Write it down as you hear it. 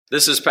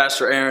This is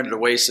Pastor Aaron at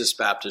Oasis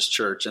Baptist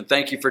Church, and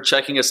thank you for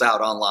checking us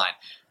out online.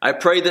 I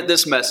pray that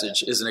this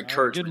message is an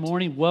encouragement. Good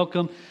morning.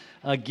 Welcome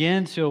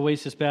again to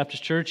Oasis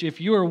Baptist Church.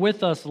 If you were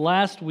with us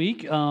last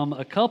week,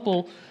 a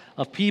couple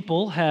of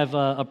people have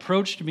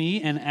approached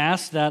me and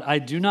asked that I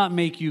do not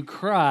make you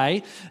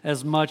cry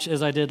as much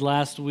as I did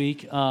last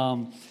week.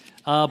 But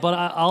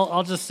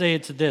I'll just say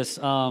it to this.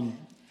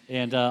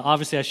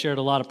 Obviously, I shared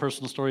a lot of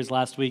personal stories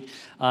last week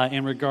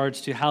in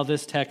regards to how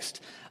this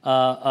text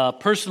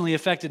personally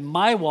affected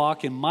my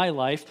walk in my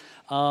life.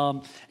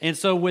 And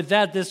so with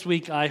that this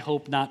week, I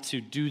hope not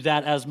to do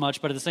that as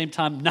much, but at the same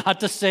time,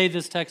 not to say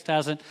this text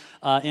hasn't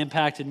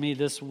impacted me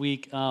this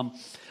week.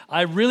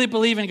 I really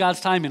believe in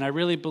God's timing. I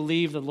really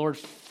believe the Lord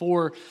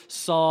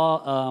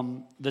foresaw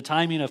the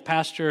timing of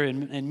Pastor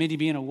and Mindy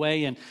being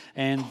away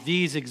and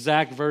these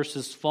exact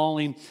verses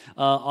falling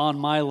on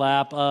my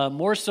lap.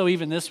 More so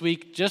even this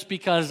week, just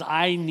because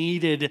I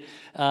needed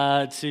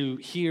to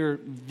hear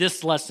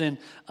this lesson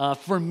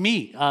for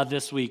me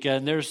this week.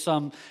 And there's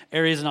some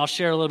areas, and I'll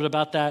share a little bit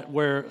about that,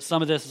 where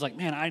some of this is like,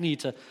 man, I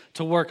need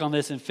to work on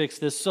this and fix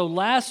this. So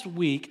last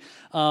week,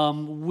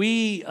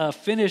 we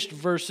finished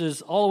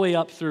verses all the way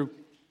up through.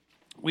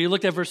 We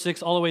looked at verse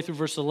 6 all the way through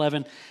verse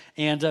 11,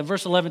 and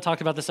verse 11 talked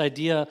about this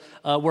idea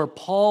where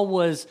Paul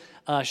was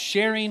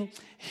sharing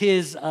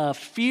his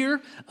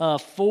fear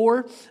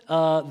for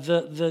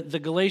the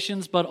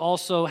Galatians, but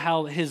also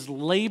how his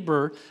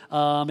labor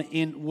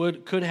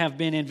could have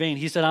been in vain.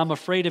 He said, "I'm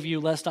afraid of you,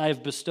 lest I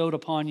have bestowed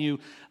upon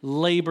you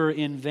labor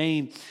in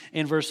vain,"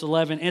 in verse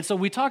 11. And so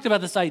we talked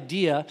about this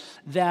idea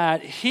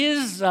that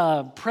his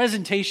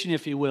presentation,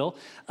 if you will,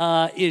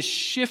 is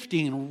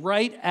shifting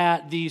right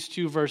at these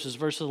two verses,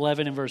 verse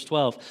 11 and verse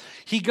 12.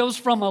 He goes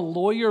from a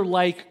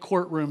lawyer-like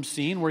courtroom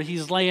scene where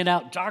he's laying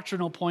out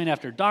doctrinal point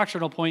after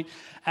doctrinal point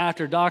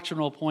after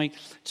doctrinal point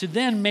to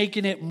then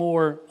making it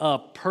more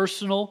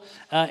personal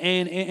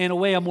and in a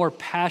way a more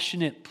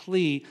passionate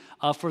plea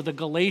for the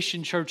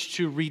Galatian church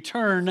to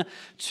return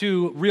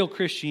to real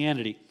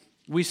Christianity.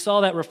 We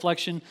saw that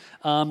reflection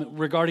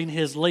regarding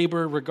his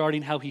labor,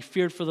 regarding how he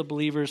feared for the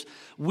believers.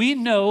 We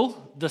know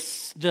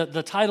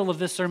the title of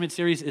this sermon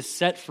series is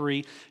Set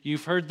Free.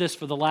 You've heard this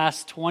for the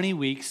last 20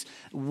 weeks,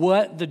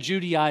 what the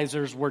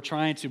Judaizers were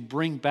trying to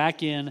bring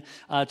back in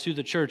to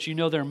the church. You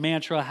know their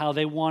mantra, how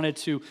they wanted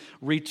to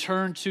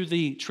return to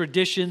the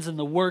traditions and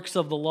the works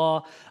of the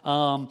law.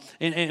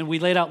 And we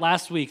laid out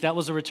last week, that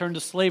was a return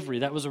to slavery.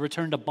 That was a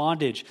return to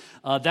bondage.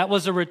 That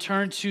was a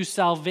return to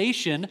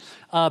salvation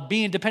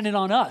being dependent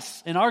on us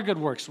and our good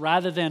works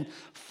rather than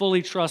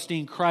fully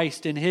trusting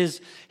Christ and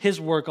his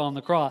work on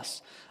the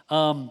cross.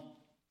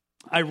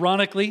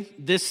 Ironically,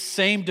 this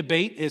same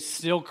debate is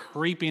still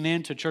creeping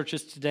into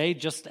churches today,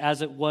 just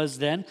as it was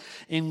then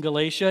in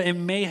Galatia. It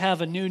may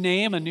have a new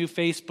name, a new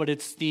face, but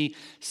it's the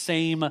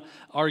same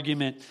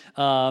argument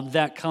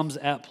that comes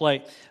at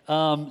play.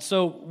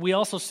 So we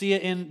also see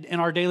it in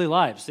our daily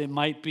lives. It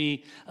might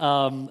be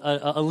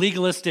a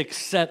legalistic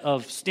set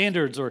of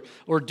standards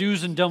or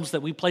do's and don'ts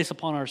that we place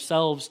upon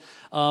ourselves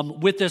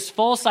with this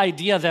false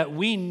idea that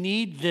we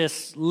need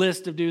this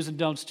list of do's and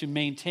don'ts to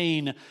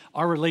maintain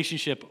our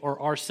relationship or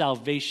our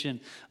salvation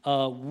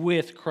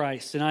with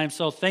Christ. And I am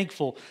so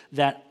thankful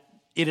that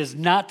it is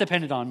not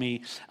dependent on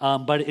me,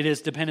 but it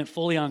is dependent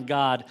fully on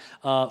God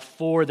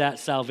for that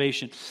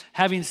salvation.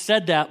 Having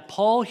said that,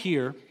 Paul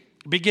here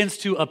begins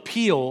to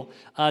appeal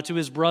to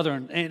his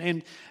brethren.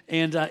 And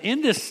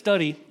in this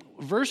study,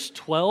 verse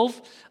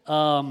 12,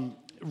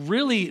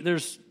 really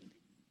there's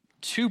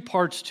two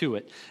parts to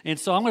it. And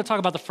so I'm going to talk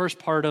about the first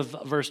part of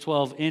verse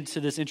 12 into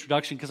this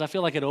introduction because I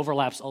feel like it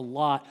overlaps a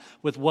lot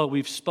with what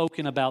we've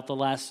spoken about the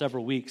last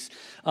several weeks.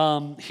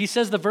 He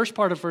says the first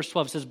part of verse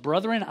 12 says,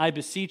 "Brethren, I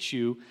beseech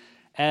you,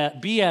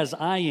 be as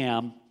I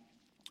am,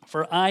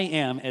 for I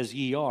am as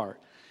ye are."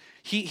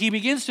 He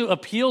begins to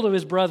appeal to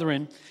his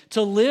brethren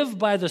to live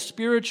by the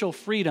spiritual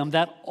freedom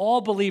that all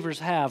believers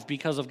have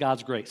because of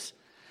God's grace.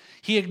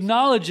 He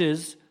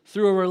acknowledges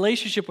through a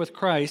relationship with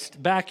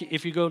Christ, back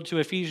if you go to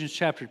Ephesians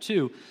chapter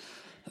 2,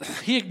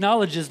 he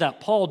acknowledges that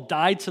Paul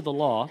died to the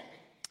law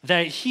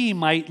that he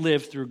might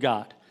live through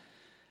God.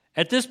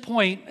 At this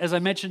point, as I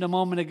mentioned a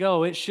moment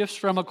ago, it shifts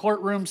from a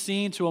courtroom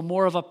scene to a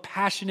more of a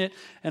passionate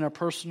and a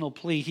personal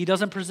plea. He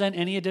doesn't present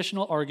any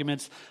additional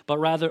arguments, but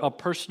rather a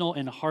personal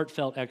and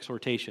heartfelt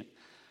exhortation.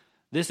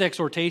 This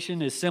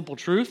exhortation is simple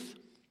truth,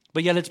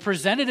 but yet it's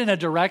presented in a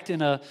direct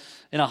and a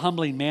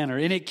humbling manner.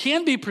 And it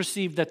can be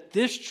perceived that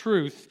this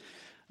truth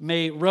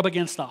may rub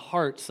against the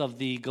hearts of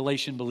the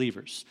Galatian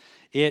believers.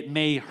 It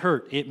may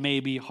hurt. It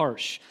may be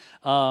harsh.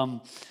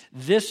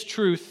 This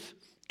truth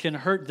can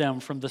hurt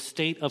them from the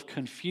state of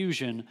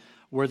confusion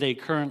where they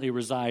currently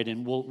reside,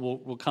 and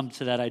we'll come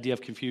to that idea of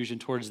confusion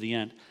towards the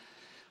end.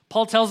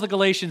 Paul tells the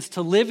Galatians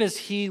to live as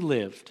he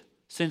lived,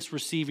 since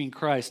receiving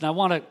Christ. And I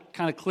want to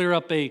kind of clear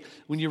up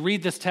when you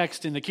read this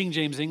text in the King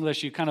James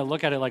English, you kind of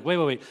look at it like,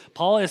 wait.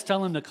 Paul is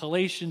telling the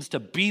Galatians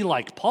to be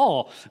like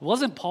Paul.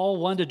 Wasn't Paul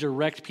one to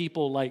direct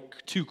people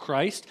like to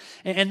Christ?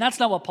 And that's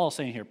not what Paul's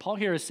saying here. Paul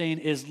here is saying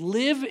is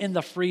live in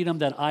the freedom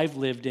that I've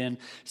lived in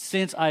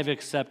since I've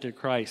accepted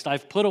Christ.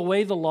 I've put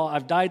away the law,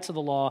 I've died to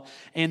the law,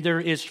 and there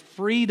is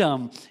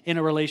freedom in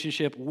a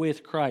relationship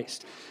with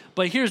Christ.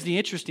 But here's the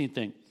interesting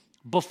thing.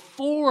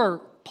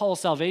 Before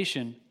Paul's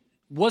salvation,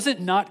 was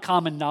it not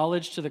common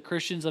knowledge to the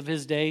Christians of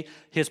his day,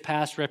 his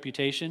past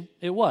reputation?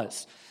 It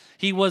was.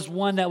 He was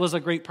one that was a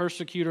great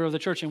persecutor of the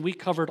church, and we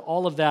covered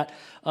all of that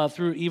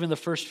through even the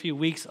first few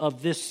weeks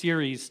of this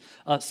series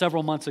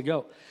several months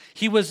ago.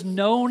 He was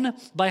known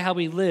by how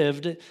he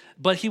lived,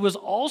 but he was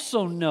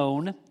also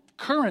known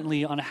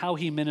currently on how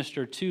he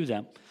ministered to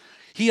them.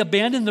 He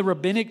abandoned the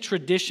rabbinic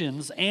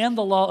traditions and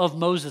the law of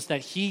Moses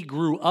that he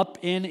grew up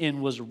in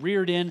and was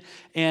reared in.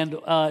 And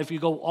if you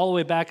go all the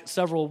way back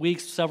several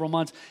weeks, several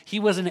months, he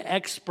was an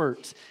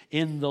expert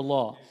in the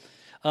law.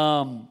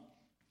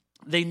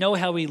 They know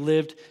how he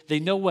lived. They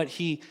know what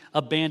he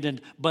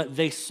abandoned, but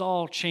they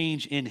saw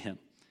change in him.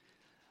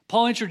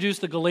 Paul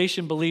introduced the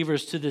Galatian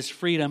believers to this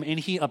freedom, and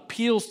he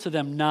appeals to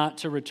them not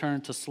to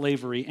return to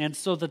slavery. And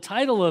so the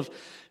title of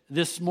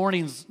this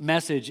morning's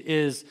message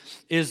is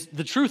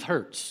The Truth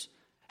Hurts.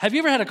 Have you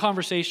ever had a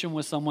conversation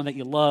with someone that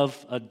you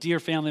love, a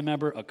dear family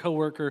member, a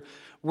coworker,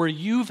 where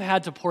you've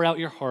had to pour out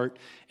your heart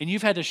and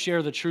you've had to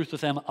share the truth with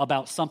them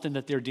about something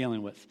that they're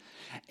dealing with?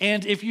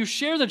 And if you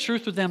share the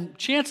truth with them,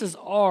 chances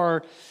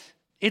are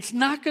it's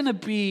not going to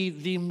be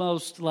the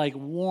most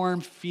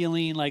warm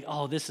feeling like,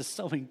 oh, this is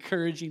so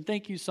encouraging.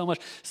 Thank you so much.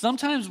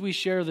 Sometimes we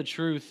share the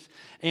truth,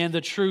 and the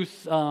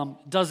truth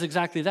does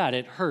exactly that.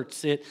 It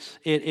hurts.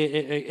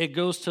 It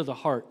goes to the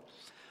heart.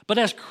 But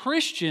as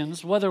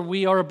Christians, whether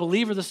we are a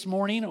believer this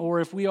morning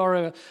or if we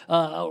are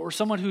or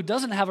someone who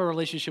doesn't have a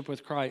relationship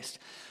with Christ,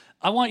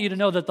 I want you to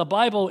know that the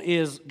Bible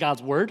is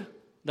God's word.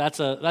 That's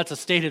a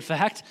stated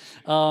fact.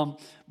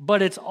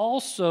 But it's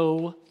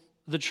also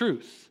the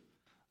truth.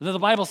 The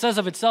Bible says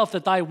of itself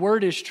that thy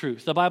word is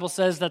truth. The Bible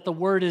says that the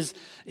word is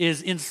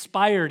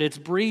inspired. It's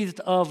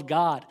breathed of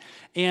God.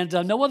 And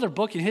no other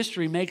book in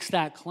history makes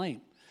that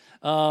claim.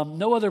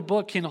 No other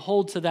book can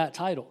hold to that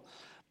title.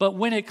 But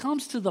when it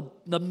comes to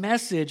the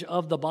message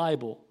of the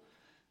Bible,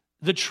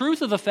 the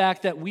truth of the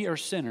fact that we are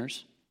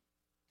sinners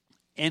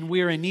and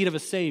we are in need of a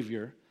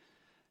Savior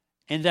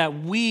and that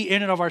we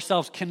in and of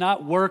ourselves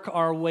cannot work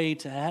our way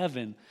to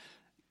heaven,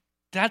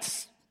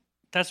 that's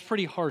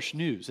pretty harsh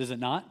news, is it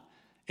not?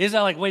 Is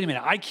that wait a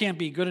minute, I can't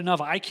be good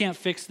enough, I can't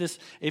fix this?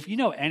 If you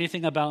know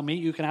anything about me,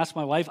 you can ask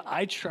my wife.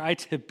 I try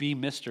to be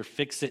Mr.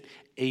 Fix-It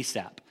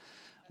ASAP.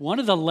 One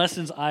of the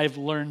lessons I've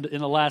learned in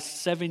the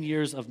last 7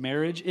 years of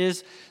marriage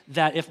is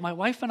that if my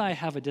wife and I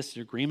have a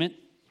disagreement,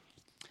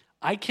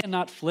 I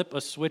cannot flip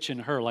a switch in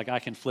her like I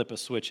can flip a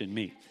switch in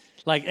me.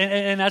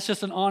 And that's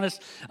just an honest,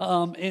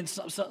 and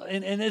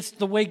it's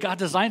the way God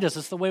designed us.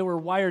 It's the way we're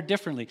wired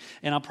differently.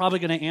 And I'm probably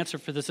going to answer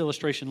for this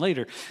illustration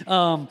later.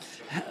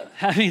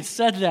 Having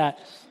said that,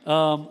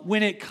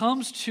 when it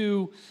comes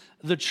to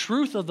the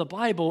truth of the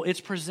Bible,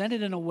 it's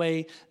presented in a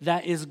way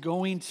that is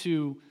going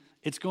to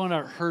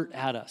hurt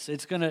at us.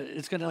 It's gonna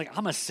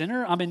I'm a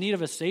sinner, I'm in need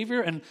of a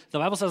Savior, and the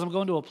Bible says I'm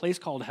going to a place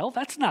called hell.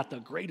 That's not the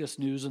greatest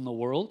news in the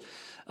world.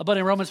 But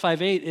in Romans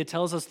 5:8, it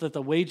tells us that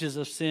the wages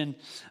of sin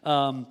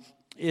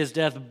is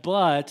death,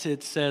 but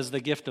it says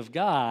the gift of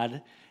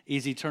God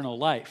is eternal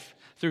life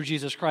through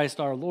Jesus Christ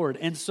our Lord.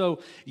 And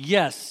so,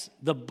 yes,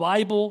 the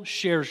Bible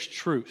shares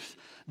truth.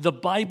 The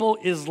Bible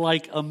is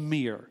like a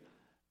mirror.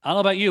 I don't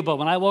know about you, but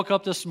when I woke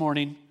up this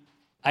morning,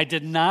 I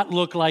did not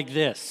look like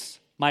this.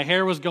 My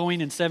hair was going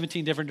in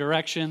 17 different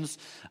directions.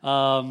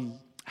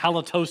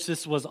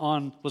 Halitosis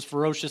was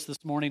ferocious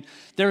this morning.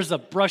 There's a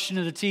brushing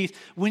of the teeth.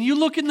 When you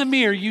look in the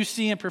mirror, you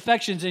see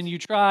imperfections and you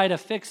try to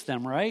fix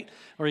them, right?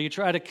 Or you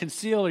try to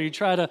conceal, or you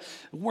try to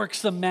work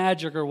some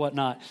magic or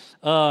whatnot.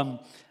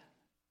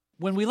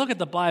 When we look at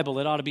the Bible,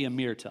 it ought to be a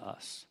mirror to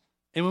us.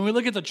 And when we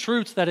look at the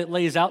truths that it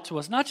lays out to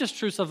us, not just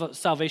truths of a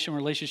salvation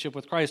relationship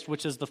with Christ,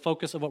 which is the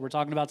focus of what we're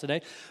talking about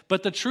today,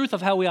 but the truth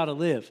of how we ought to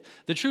live,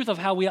 the truth of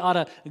how we ought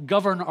to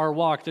govern our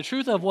walk, the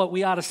truth of what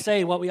we ought to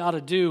say, what we ought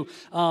to do.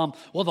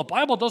 Well, the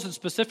Bible doesn't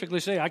specifically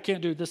say, I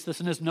can't do this, this,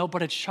 and this. No,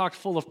 but it's chock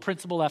full of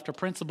principle after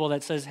principle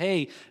that says,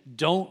 hey,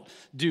 don't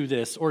do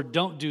this or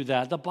don't do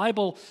that. The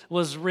Bible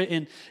was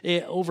written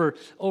over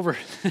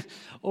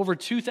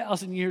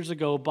 2,000 years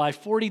ago by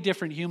 40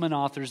 different human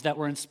authors that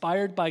were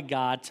inspired by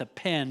God to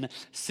pen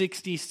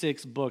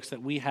 66 books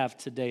that we have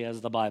today as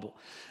the Bible.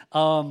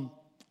 And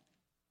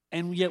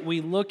yet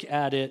we look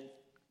at it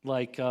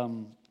like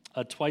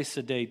a twice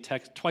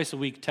a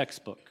week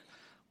textbook.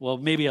 Well,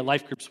 maybe at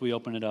life groups we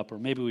open it up, or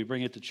maybe we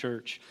bring it to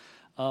church.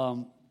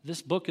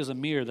 This book is a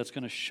mirror that's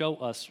going to show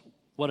us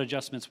what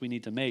adjustments we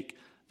need to make.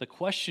 The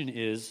question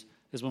is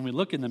when we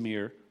look in the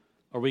mirror,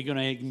 are we going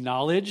to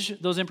acknowledge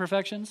those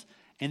imperfections?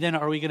 And then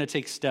are we going to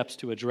take steps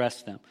to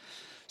address them?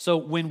 So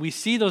when we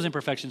see those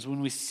imperfections, when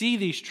we see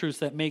these truths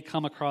that may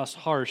come across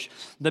harsh,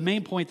 the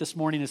main point this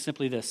morning is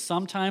simply this.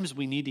 Sometimes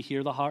we need to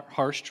hear the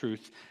harsh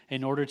truth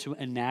in order to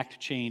enact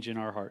change in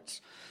our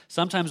hearts.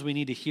 Sometimes we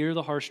need to hear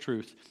the harsh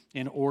truth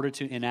in order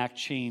to enact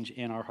change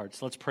in our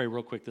hearts. Let's pray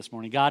real quick this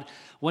morning. God,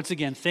 once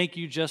again, thank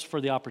you just for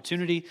the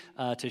opportunity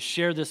to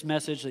share this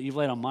message that you've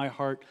laid on my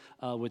heart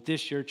with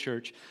this, your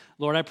church.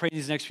 Lord, I pray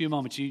these next few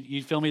moments,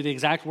 you'd fill me the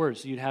exact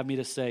words you'd have me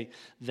to say,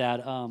 that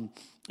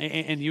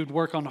and you'd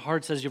work on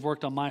hearts as you've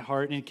worked on my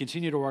heart and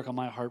continue to work on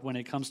my heart when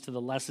it comes to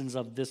the lessons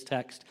of this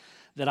text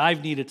that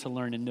I've needed to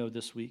learn and know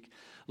this week.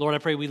 Lord, I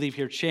pray we leave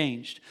here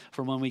changed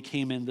from when we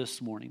came in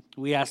this morning.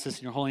 We ask this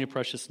in your holy and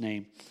precious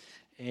name.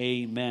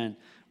 Amen.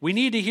 We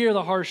need to hear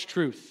the harsh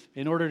truth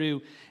in order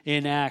to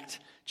enact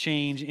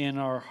change in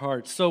our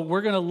hearts. So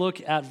we're going to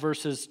look at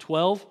verses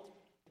 12,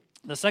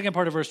 the second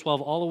part of verse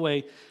 12, all the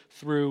way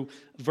through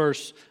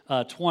verse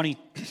 20.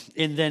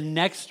 And then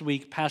next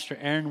week, Pastor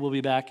Aaron will be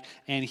back,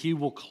 and he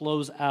will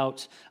close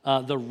out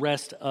the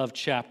rest of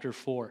chapter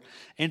 4.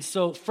 And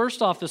so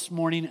first off this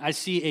morning, I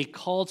see a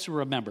call to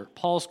remember.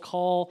 Paul's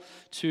call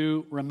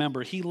to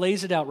remember. He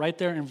lays it out right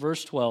there in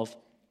verse 12.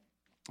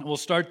 We'll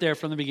start there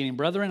from the beginning.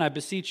 Brethren, I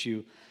beseech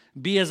you,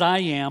 be as I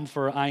am,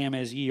 for I am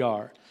as ye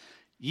are.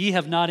 Ye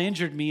have not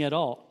injured me at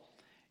all.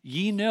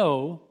 Ye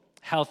know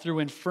how through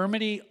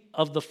infirmity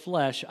of the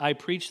flesh I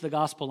preached the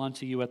gospel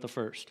unto you at the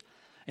first.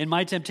 In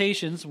my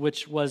temptations,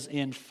 which was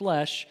in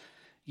flesh,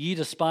 ye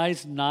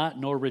despised not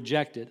nor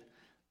rejected,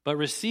 but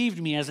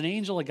received me as an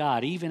angel of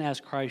God, even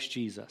as Christ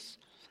Jesus.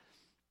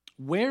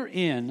 Where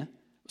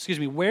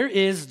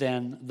is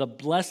then the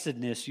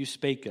blessedness you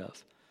spake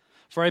of?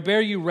 For I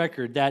bear you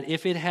record that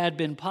if it had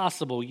been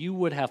possible, you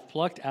would have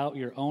plucked out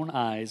your own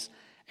eyes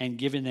and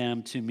given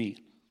them to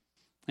me.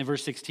 In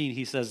verse 16,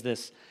 he says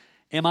this,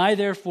 Am I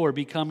therefore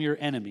become your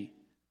enemy,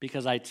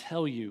 because I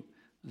tell you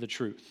the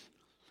truth?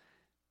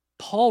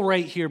 Paul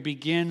right here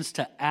begins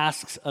to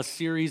ask a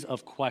series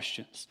of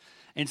questions.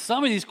 And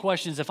some of these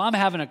questions, if I'm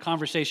having a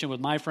conversation with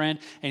my friend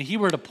and he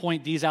were to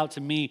point these out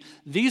to me,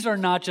 these are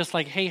not just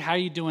like, hey, how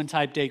you doing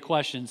type day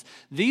questions.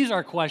 These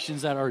are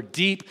questions that are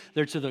deep.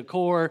 They're to the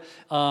core.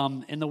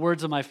 In the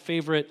words of my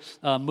favorite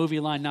movie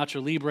line,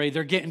 Nacho Libre,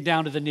 they're getting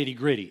down to the nitty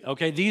gritty.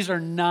 Okay, these are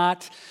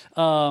not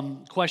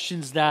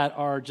questions that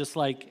are just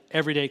like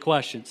everyday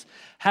questions.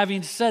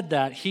 Having said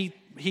that, he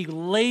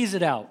lays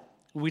it out.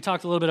 We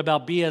talked a little bit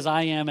about be as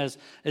I am, as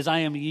I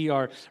am ye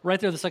are. Right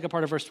there, the second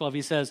part of verse 12,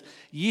 he says,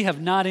 ye have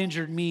not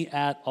injured me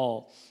at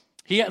all.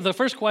 The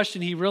first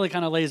question he really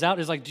kind of lays out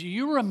is like, do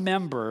you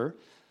remember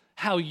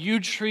how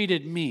you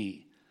treated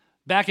me?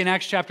 Back in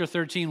Acts chapter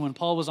 13, when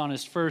Paul was on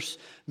his first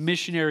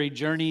missionary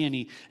journey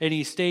and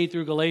he stayed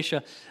through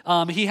Galatia,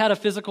 he had a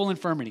physical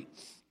infirmity.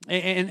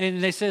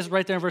 And it says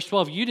right there in verse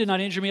 12, you did not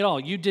injure me at all.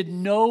 You did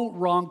no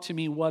wrong to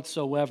me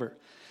whatsoever.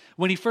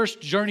 When he first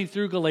journeyed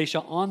through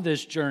Galatia on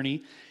this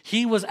journey,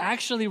 he was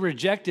actually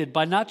rejected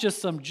by not just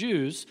some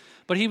Jews,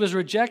 but he was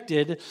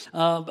rejected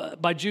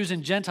by Jews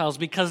and Gentiles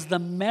because the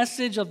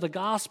message of the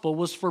gospel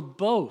was for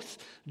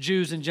both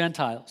Jews and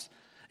Gentiles.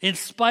 In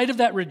spite of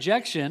that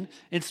rejection,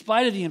 in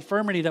spite of the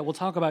infirmity that we'll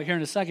talk about here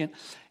in a second,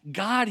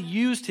 God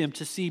used him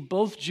to see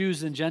both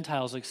Jews and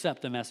Gentiles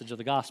accept the message of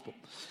the gospel.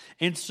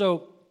 And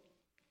so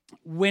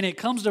when it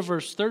comes to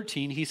verse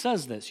 13, he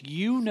says this,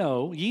 ye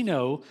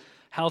know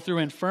how through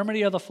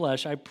infirmity of the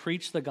flesh I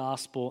preached the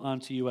gospel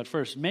unto you at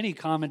first. Many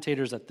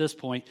commentators at this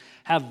point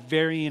have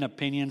varying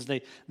opinions.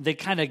 They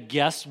kind of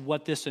guess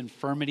what this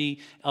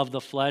infirmity of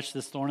the flesh,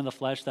 this thorn in the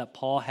flesh that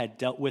Paul had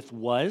dealt with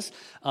was.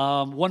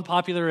 One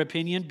popular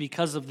opinion,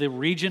 because of the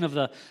region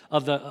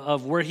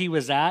of where he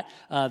was at,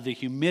 the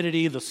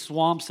humidity, the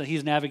swamps that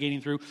he's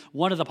navigating through,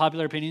 one of the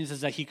popular opinions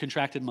is that he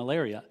contracted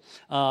malaria.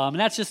 And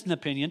that's just an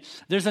opinion.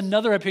 There's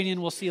another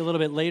opinion we'll see a little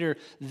bit later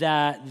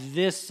that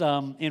this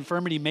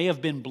infirmity may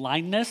have been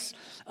blindness.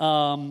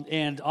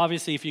 And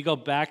obviously, if you go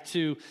back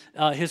to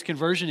his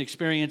conversion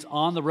experience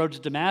on the road to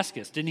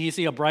Damascus, didn't he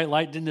see a bright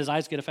light? Didn't his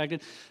eyes get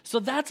affected? So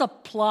that's a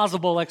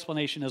plausible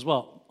explanation as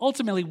well.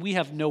 Ultimately, we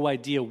have no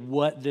idea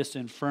what this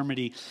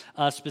infirmity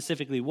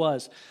specifically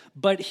was.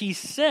 But he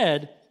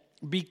said,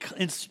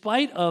 in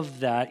spite of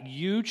that,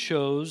 you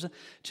chose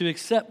to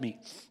accept me.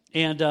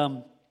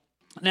 And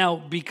now,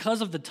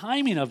 because of the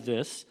timing of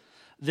this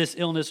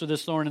illness or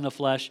this thorn in the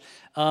flesh,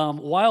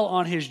 while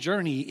on his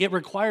journey, it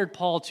required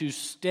Paul to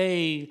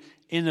stay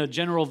in the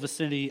general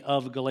vicinity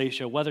of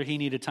Galatia, whether he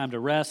needed time to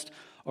rest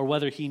or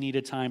whether he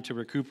needed time to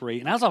recuperate.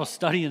 And as I was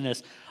studying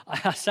this,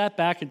 I sat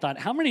back and thought,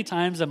 how many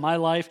times in my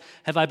life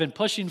have I been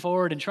pushing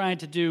forward and trying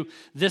to do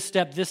this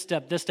step,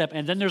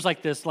 and then there's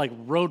like this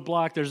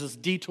roadblock, there's this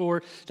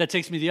detour that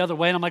takes me the other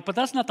way, and I'm like, but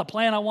that's not the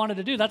plan I wanted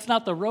to do. That's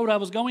not the road I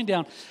was going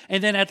down.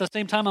 And then at the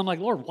same time, I'm like,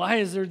 Lord, why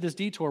is there this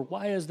detour?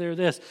 Why is there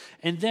this?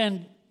 And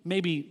then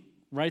maybe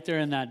right there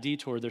in that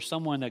detour, there's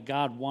someone that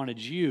God wanted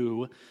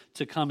you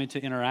to come into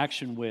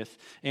interaction with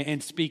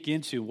and speak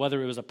into,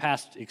 whether it was a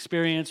past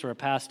experience or a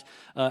past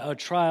a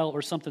trial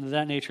or something of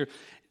that nature.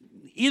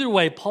 Either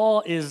way,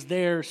 Paul is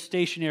there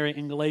stationary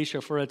in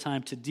Galatia for a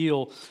time to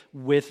deal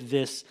with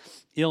this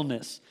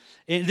illness.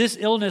 And this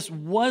illness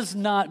was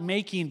not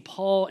making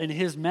Paul and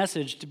his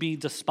message to be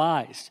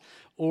despised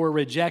or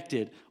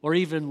rejected or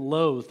even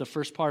loathed. The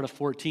first part of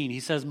 14, he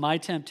says, my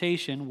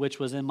temptation, which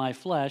was in my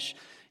flesh,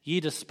 ye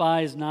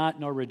despise not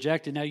nor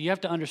rejected. Now, you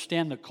have to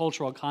understand the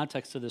cultural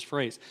context of this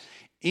phrase.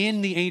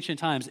 In the ancient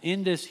times,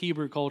 in this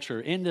Hebrew culture,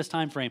 in this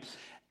time frame,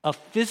 a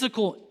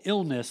physical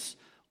illness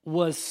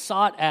was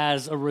sought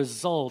as a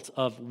result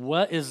of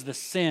what is the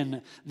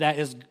sin that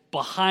is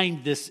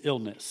behind this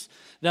illness.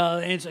 Now,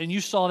 and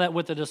you saw that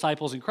with the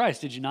disciples in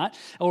Christ, did you not?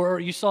 Or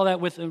you saw that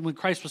when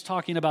Christ was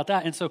talking about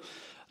that. And so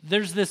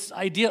there's this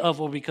idea of,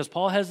 well, because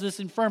Paul has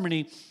this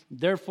infirmity,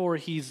 therefore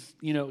his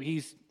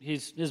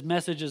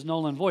message is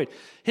null and void.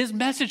 His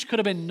message could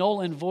have been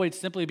null and void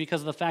simply because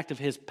of the fact of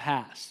his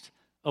past,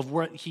 of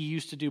what he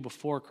used to do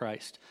before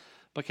Christ.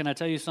 But can I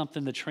tell you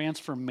something? The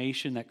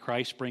transformation that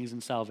Christ brings in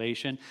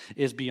salvation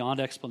is beyond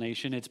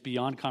explanation. It's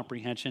beyond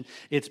comprehension.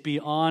 It's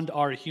beyond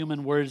our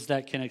human words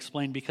that can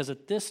explain, because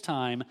at this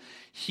time,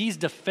 he's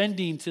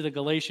defending to the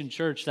Galatian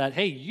church that,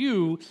 hey,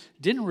 you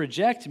didn't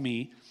reject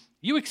me,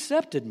 you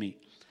accepted me.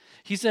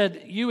 He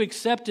said, you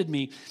accepted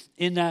me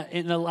in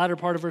the latter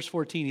part of verse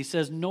 14. He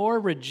says, nor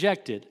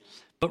rejected,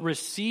 but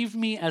received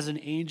me as an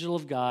angel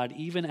of God,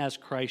 even as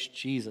Christ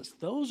Jesus.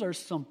 Those are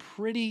some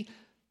pretty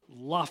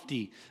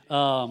lofty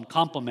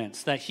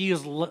compliments that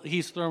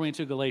he's throwing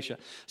to Galatia.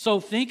 So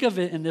think of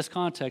it in this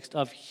context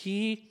of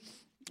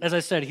as I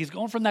said, he's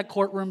going from that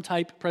courtroom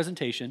type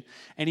presentation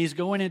and he's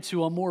going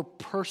into a more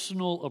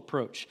personal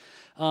approach.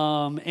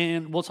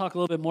 And we'll talk a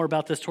little bit more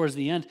about this towards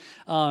the end.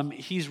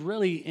 He's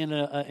really in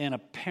a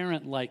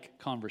parent-like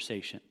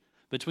conversation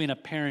between a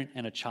parent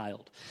and a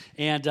child.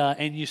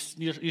 And you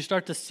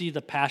start to see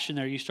the passion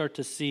there. You start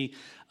to see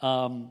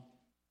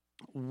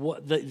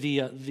what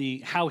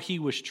how he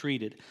was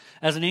treated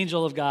as an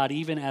angel of God,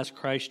 even as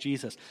Christ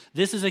Jesus.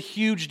 This is a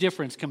huge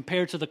difference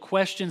compared to the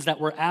questions that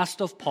were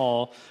asked of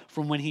Paul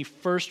from when he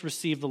first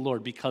received the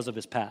Lord because of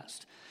his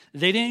past.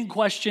 They didn't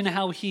question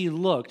how he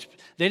looked.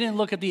 They didn't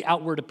look at the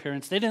outward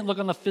appearance. They didn't look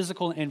on the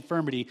physical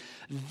infirmity.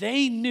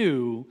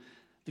 The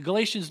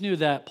Galatians knew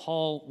that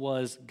Paul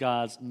was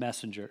God's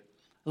messenger.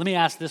 Let me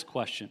ask this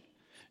question.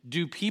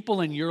 Do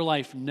people in your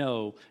life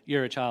know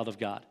you're a child of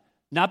God?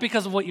 Not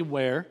because of what you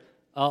wear,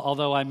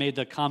 although I made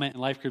the comment in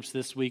life groups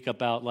this week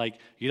about, like,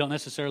 you don't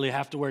necessarily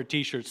have to wear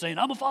T-shirts saying,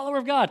 I'm a follower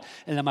of God.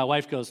 And then my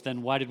wife goes,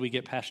 then why did we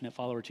get passionate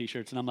follower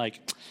T-shirts? And I'm like,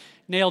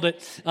 nailed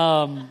it.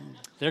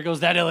 There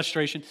goes that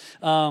illustration.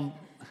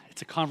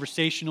 It's a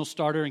conversational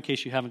starter in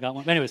case you haven't got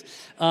one. But anyways,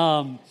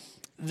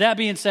 that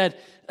being said,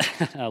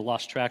 I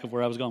lost track of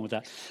where I was going with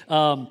that.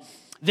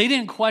 They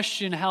didn't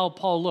question how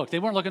Paul looked. They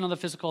weren't looking on the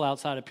physical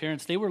outside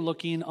appearance. They were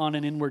looking on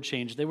an inward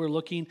change. They were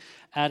looking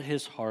at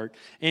his heart.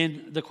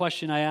 And the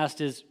question I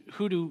asked is,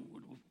 who do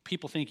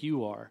people think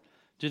you are?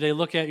 Do they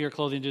look at your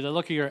clothing? Do they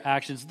look at your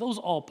actions? Those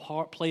all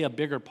play a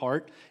bigger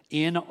part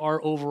in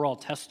our overall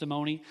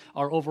testimony,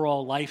 our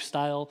overall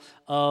lifestyle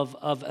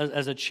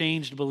as a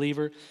changed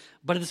believer.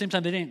 But at the same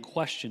time, they didn't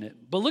question it.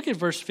 But look at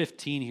verse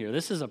 15 here.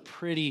 This is a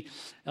pretty,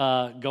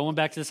 going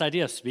back to this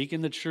idea of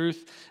speaking the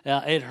truth,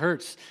 it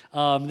hurts.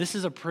 This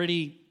is a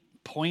pretty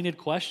pointed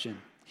question.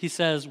 He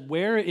says,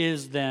 where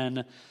is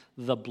then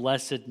the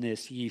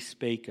blessedness ye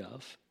spake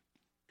of?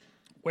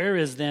 Where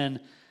is then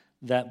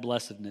that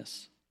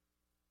blessedness?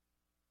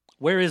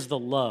 Where is the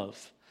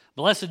love?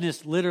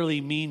 Blessedness literally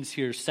means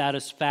here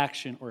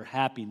satisfaction or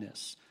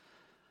happiness.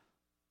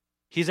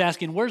 He's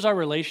asking, where's our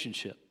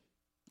relationship?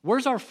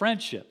 Where's our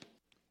friendship?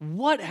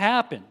 What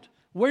happened?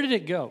 Where did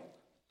it go?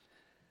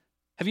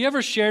 Have you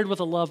ever shared with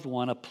a loved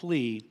one a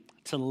plea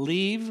to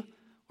leave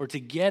or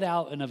to get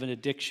out of an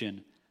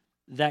addiction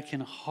that can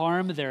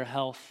harm their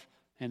health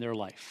and their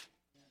life?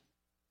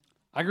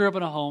 I grew up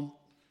in a home,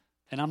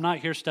 and I'm not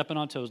here stepping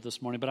on toes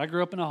this morning, but I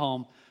grew up in a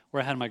home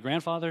where I had my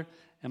grandfather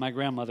and my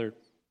grandmother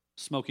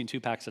smoking 2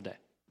 packs a day.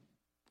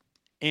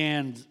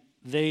 And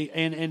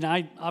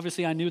I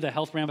obviously I knew the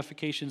health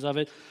ramifications of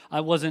it.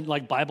 I wasn't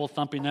like Bible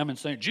thumping them and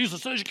saying,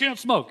 Jesus says you can't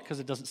smoke, because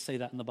it doesn't say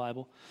that in the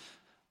Bible.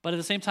 But at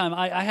the same time,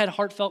 I had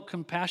heartfelt,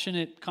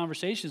 compassionate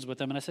conversations with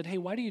them, and I said, hey,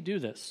 why do you do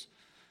this?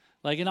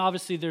 Like, and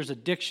obviously there's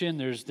addiction,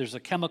 there's a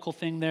chemical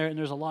thing there, and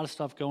there's a lot of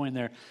stuff going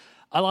there.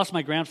 I lost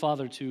my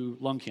grandfather to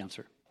lung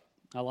cancer.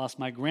 I lost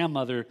my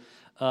grandmother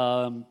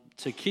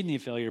to kidney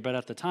failure, but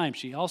at the time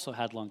she also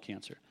had lung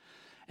cancer.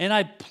 And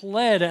I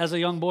pled as a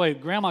young boy,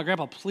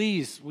 Grandma,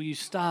 please, will you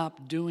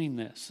stop doing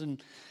this?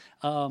 And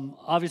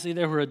obviously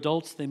they were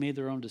adults. They made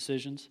their own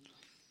decisions.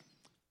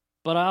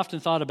 But I often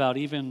thought about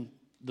even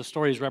the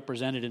stories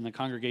represented in the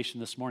congregation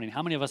this morning.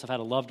 How many of us have had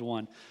a loved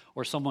one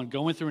or someone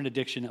going through an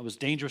addiction that was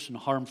dangerous and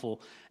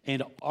harmful,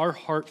 and our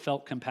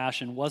heartfelt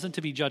compassion wasn't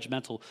to be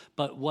judgmental,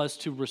 but was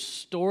to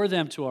restore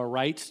them to a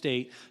right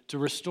state, to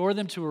restore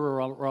them to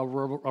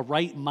a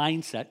right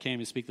mindset, can't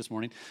even speak this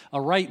morning,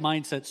 a right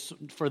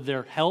mindset for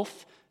their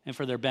health and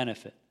for their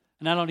benefit.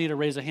 And I don't need to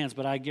raise a hands,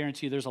 but I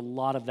guarantee you there's a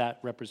lot of that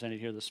represented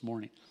here this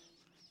morning.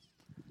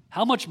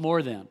 How much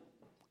more then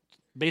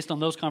based on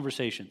those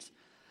conversations,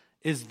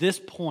 is this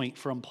point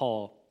from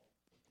Paul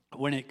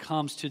when it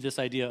comes to this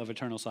idea of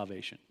eternal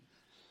salvation.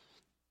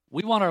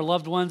 We want our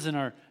loved ones and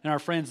our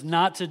friends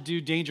not to do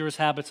dangerous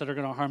habits that are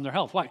going to harm their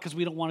health. Why? Because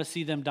we don't want to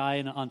see them die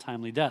in an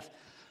untimely death.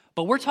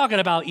 But we're talking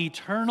about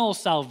eternal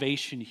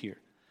salvation here.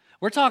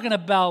 We're talking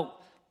about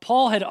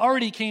Paul had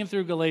already came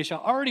through Galatia,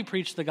 already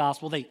preached the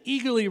gospel. They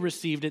eagerly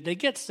received it. They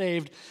get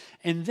saved.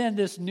 And then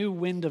this new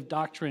wind of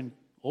doctrine,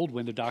 old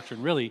wind of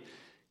doctrine really,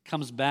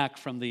 comes back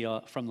from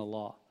the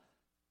law.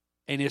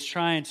 And is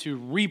trying to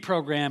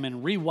reprogram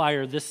and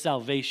rewire this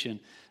salvation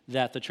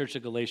that the church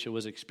of Galatia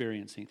was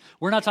experiencing.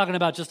 We're not talking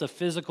about just a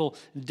physical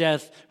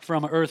death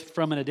from earth,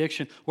 from an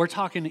addiction. We're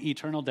talking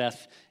eternal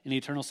death and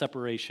eternal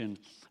separation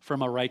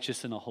from a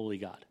righteous and a holy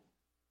God.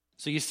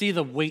 So you see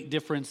the weight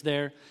difference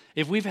there?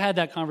 If we've had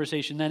that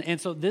conversation then,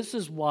 and so this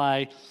is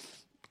why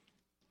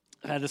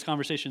I had this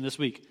conversation this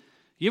week.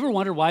 You ever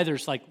wonder why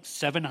there's like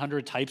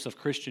 700 types of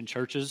Christian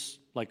churches,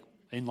 like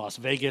in Las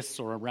Vegas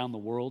or around the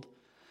world?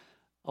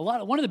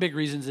 One of the big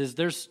reasons is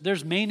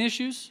there's main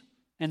issues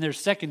and there's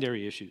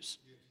secondary issues.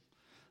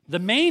 The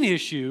main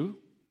issue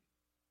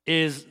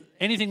is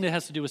anything that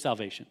has to do with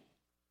salvation.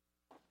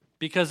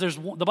 Because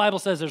the Bible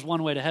says there's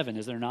one way to heaven,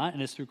 is there not?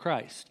 And it's through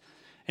Christ.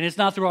 And it's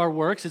not through our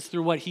works, it's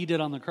through what he did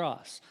on the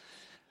cross.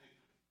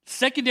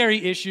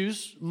 Secondary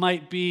issues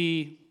might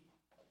be,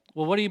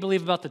 well, what do you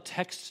believe about the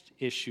text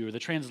issue or the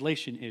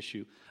translation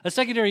issue? A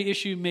secondary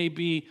issue may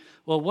be,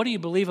 well, what do you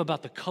believe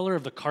about the color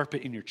of the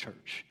carpet in your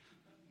church?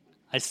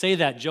 I say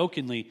that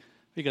jokingly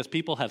because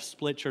people have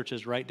split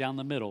churches right down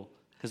the middle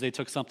because they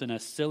took something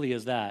as silly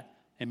as that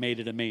and made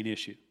it a main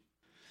issue.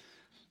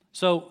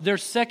 So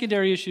there's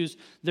secondary issues,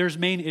 there's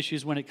main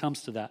issues when it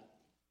comes to that.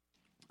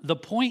 The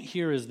point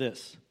here is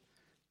this.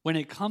 When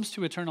it comes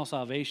to eternal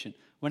salvation,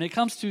 when it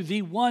comes to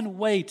the one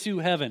way to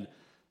heaven,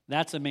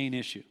 that's a main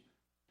issue.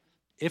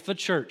 If a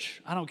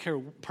church, I don't care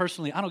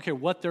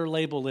what their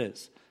label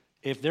is,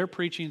 if they're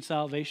preaching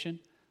salvation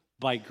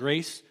by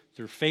grace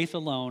through faith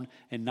alone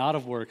and not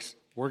of works,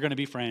 we're going to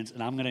be friends,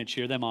 and I'm going to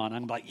cheer them on.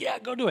 I'm like, yeah,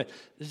 go do it.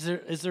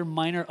 Is there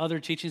minor other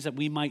teachings that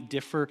we might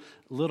differ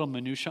little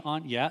minutia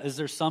on? Yeah. Is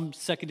there some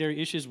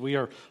secondary issues we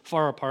are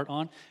far apart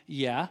on?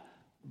 Yeah.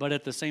 But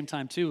at the same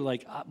time, too,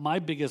 like my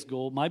biggest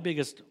goal, my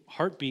biggest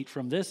heartbeat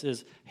from this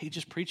is, hey,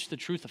 just preach the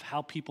truth of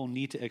how people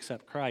need to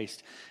accept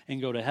Christ and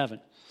go to heaven.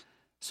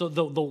 So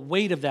the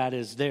weight of that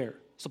is there.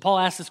 So Paul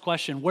asks this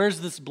question, where's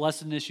this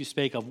blessedness you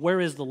spake of? Where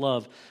is the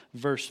love?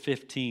 Verse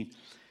 15.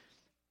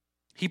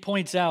 He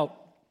points out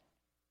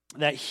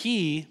that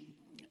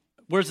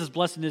where's this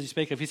blessedness you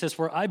spake of? He says,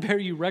 for I bear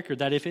you record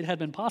that if it had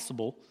been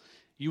possible,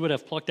 you would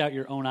have plucked out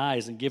your own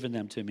eyes and given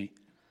them to me.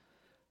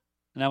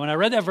 Now, when I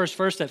read that verse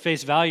first at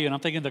face value, and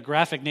I'm thinking the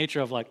graphic nature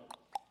of like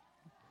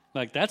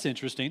that's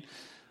interesting.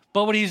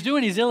 But what he's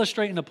doing, he's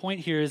illustrating the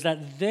point here is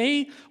that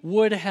they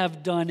would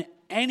have done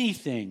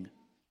anything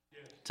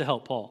to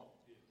help Paul.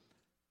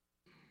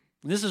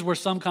 And this is where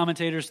some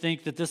commentators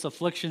think that this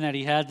affliction that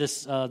he had,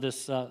 this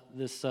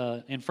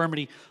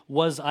infirmity,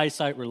 was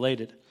eyesight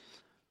related.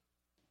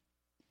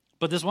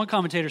 But this one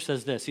commentator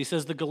says this. He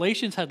says, the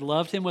Galatians had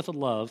loved him with a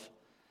love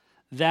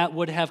that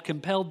would have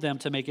compelled them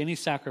to make any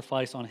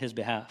sacrifice on his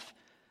behalf.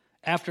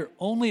 After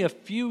only a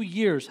few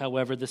years,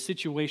 however, the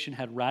situation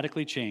had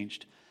radically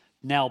changed.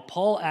 Now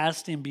Paul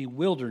asked in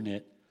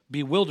bewilderment,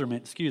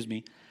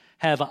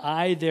 have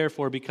I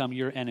therefore become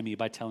your enemy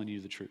by telling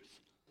you the truth?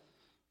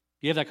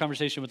 You have that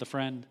conversation with a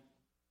friend.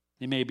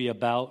 It may be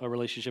about a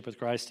relationship with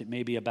Christ. It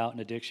may be about an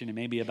addiction. It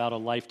may be about a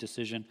life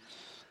decision.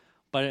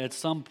 But at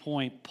some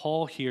point,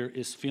 Paul here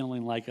is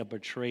feeling like a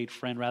betrayed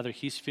friend. Rather,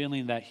 he's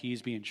feeling that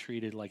he's being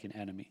treated like an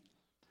enemy.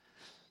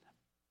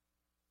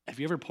 Have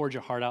you ever poured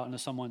your heart out into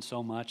someone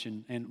so much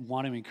and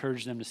want to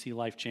encourage them to see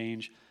life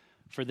change,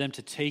 for them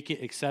to take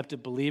it, accept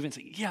it, believe it, and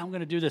say, yeah, I'm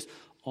going to do this,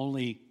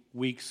 only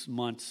weeks,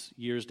 months,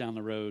 years down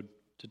the road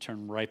to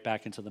turn right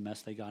back into the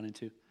mess they got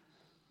into?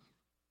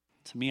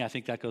 To me, I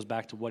think that goes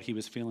back to what he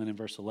was feeling in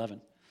verse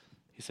 11.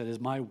 He said, is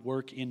my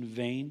work in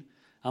vain?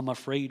 I'm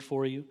afraid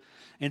for you.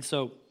 And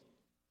so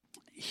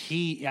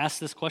he asked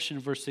this question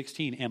in verse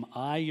 16, am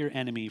I your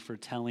enemy for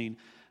telling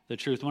the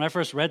truth? When I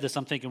first read this,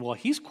 I'm thinking, well,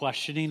 he's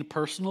questioning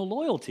personal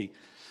loyalty.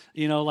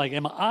 You know, like,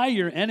 am I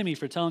your enemy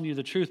for telling you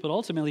the truth? But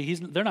ultimately,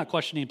 they're not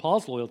questioning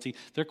Paul's loyalty.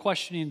 They're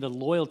questioning the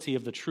loyalty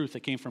of the truth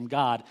that came from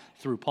God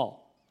through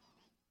Paul.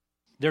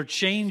 They're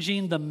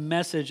changing the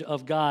message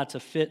of God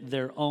to fit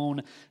their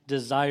own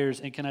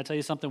desires. And can I tell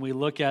you something? We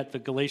look at the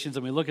Galatians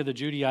and we look at the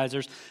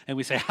Judaizers and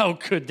we say, how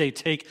could they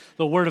take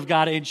the word of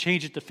God and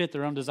change it to fit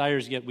their own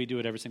desires? Yet we do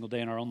it every single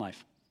day in our own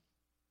life.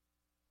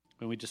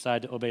 When we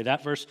decide to obey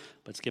that verse,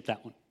 but skip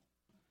that one.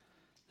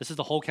 This is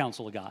the whole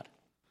counsel of God.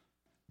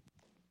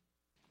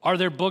 Are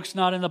there books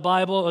not in the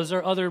Bible? Is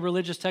there other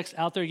religious texts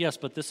out there? Yes,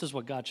 but this is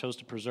what God chose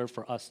to preserve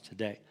for us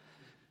today.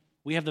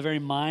 We have the very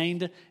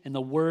mind and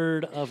the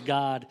word of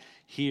God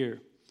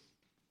here.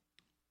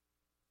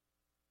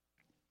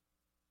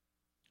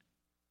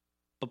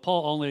 But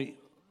Paul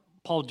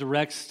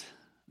directs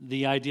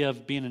the idea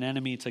of being an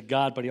enemy to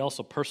God, but he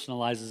also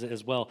personalizes it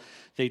as well.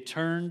 They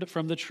turned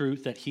from the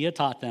truth that he had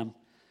taught them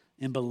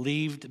and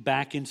believed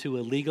back into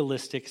a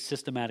legalistic,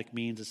 systematic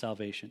means of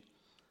salvation.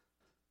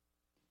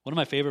 One of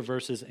my favorite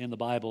verses in the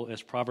Bible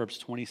is Proverbs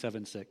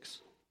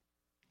 27:6.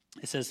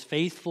 It says,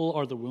 "Faithful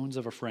are the wounds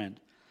of a friend,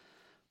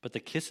 but the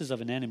kisses of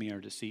an enemy are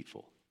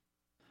deceitful."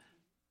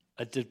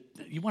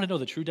 You want to know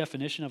the true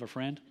definition of a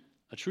friend?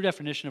 A true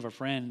definition of a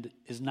friend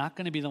is not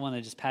going to be the one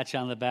that just pats you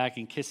on the back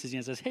and kisses you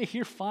and says, "Hey,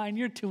 you're fine,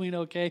 you're doing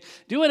okay,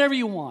 do whatever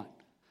you want."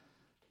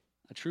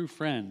 A true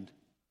friend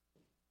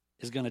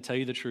is going to tell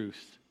you the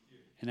truth,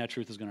 and that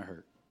truth is going to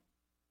hurt.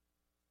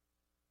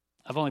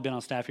 I've only been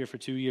on staff here for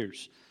 2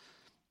 years.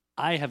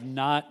 I have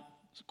not,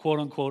 quote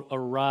unquote,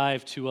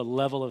 arrived to a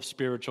level of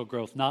spiritual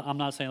growth. I'm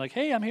not saying like,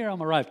 "Hey, I'm here,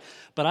 I'm arrived."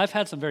 But I've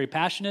had some very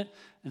passionate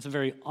and some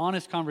very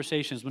honest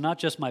conversations with not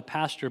just my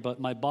pastor, but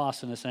my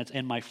boss in a sense,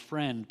 and my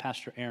friend,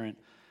 Pastor Aaron,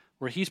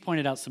 where he's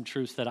pointed out some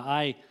truths that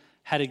I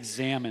had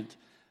examined.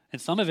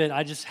 And some of it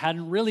I just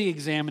hadn't really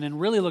examined and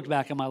really looked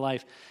back at my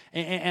life.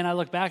 And I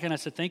looked back and I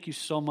said, "Thank you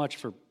so much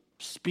for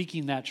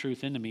speaking that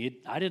truth into me."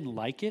 I didn't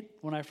like it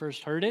when I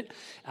first heard it.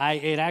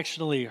 It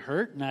actually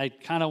hurt, and I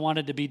kind of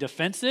wanted to be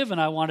defensive,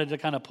 and I wanted to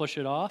kind of push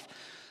it off.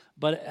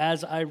 But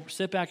as I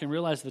sit back and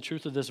realize the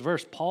truth of this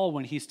verse, Paul,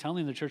 when he's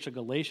telling the church of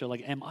Galatia,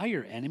 like, "Am I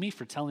your enemy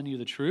for telling you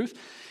the truth?"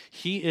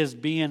 He is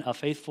being a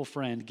faithful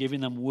friend,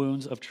 giving them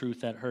wounds of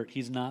truth that hurt.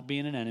 He's not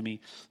being an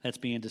enemy that's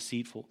being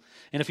deceitful.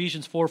 In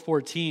Ephesians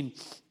 4:14,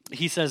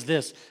 he says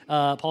this,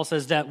 Paul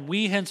says that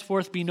we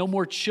henceforth be no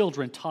more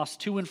children,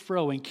 tossed to and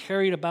fro and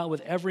carried about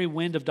with every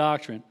wind of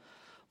doctrine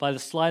by the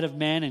sleight of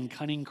men and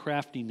cunning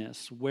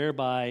craftiness,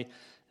 whereby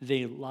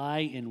they lie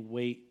in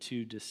wait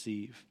to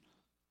deceive.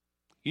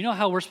 You know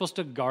how we're supposed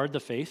to guard the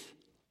faith?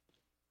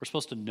 We're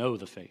supposed to know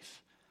the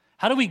faith.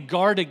 How do we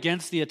guard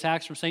against the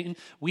attacks from Satan?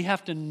 We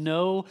have to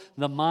know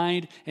the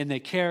mind and the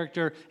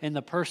character and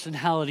the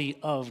personality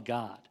of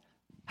God.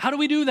 How do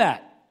we do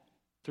that?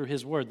 Through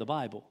his word, the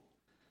Bible.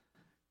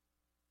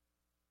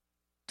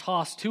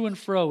 Tossed to and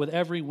fro with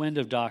every wind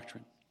of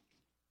doctrine.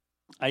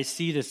 I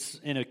see this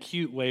in a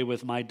cute way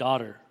with my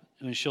daughter.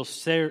 When she'll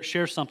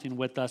share something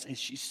with us, and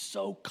she's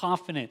so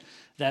confident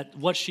that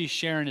what she's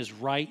sharing is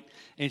right.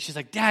 And she's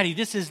like, "Daddy,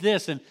 this is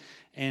this." And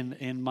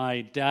in my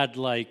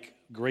dad-like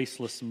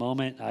graceless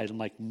moment, I'm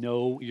like,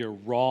 "No, you're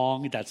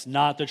wrong. That's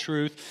not the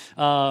truth."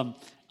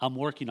 I'm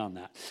working on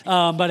that.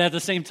 But at the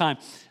same time,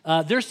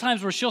 there's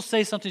times where she'll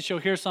say something, she'll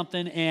hear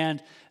something,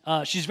 and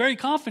she's very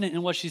confident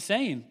in what she's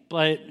saying.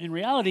 But in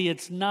reality,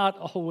 it's not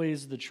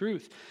always the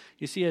truth.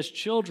 You see, as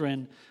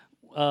children,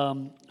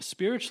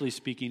 spiritually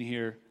speaking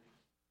here,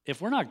 if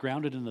we're not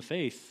grounded in the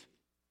faith,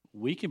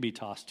 we can be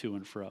tossed to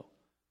and fro.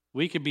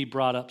 We could be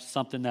brought up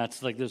something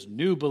that's like this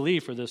new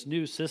belief or this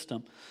new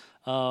system.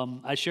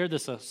 I shared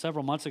this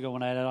several months ago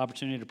when I had an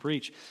opportunity to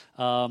preach.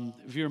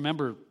 If you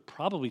remember,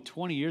 probably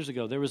 20 years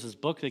ago, there was this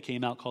book that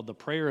came out called The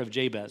Prayer of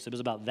Jabez. It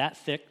was about that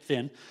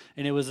thin,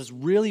 and it was this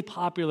really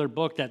popular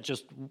book that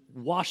just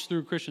washed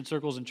through Christian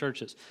circles and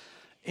churches.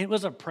 It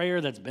was a prayer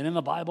that's been in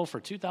the Bible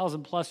for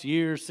 2,000 plus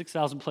years,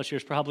 6,000 plus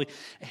years probably,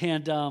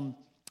 and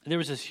there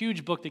was this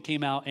huge book that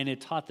came out, and it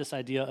taught this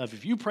idea of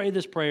if you pray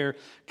this prayer,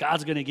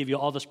 God's going to give you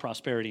all this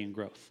prosperity and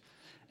growth.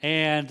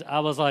 And I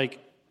was like,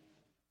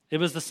 it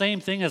was the same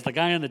thing as the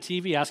guy on the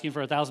TV asking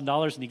for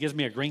 $1,000, and he gives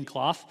me a green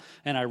cloth,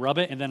 and I rub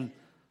it, and then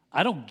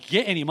I don't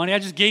get any money. I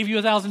just gave you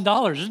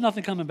 $1,000. There's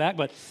nothing coming back.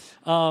 But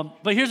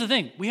here's the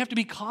thing. We have to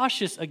be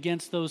cautious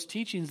against those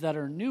teachings that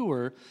are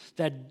newer,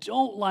 that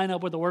don't line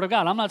up with the Word of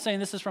God. I'm not saying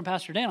this is from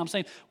Pastor Dan. I'm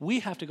saying we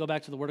have to go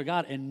back to the Word of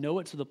God and know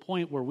it to the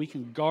point where we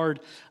can guard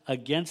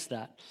against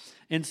that.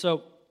 And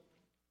so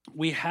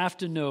we have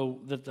to know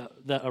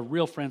that a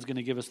real friend's going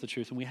to give us the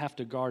truth, and we have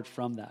to guard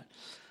from that.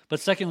 But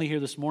secondly,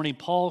 here this morning,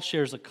 Paul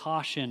shares a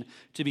caution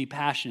to be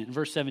passionate. In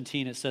verse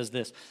 17, it says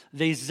this: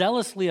 "They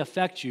zealously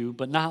affect you,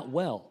 but not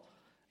well.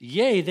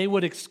 Yea, they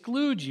would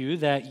exclude you,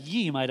 that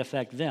ye might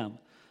affect them.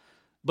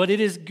 But it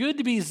is good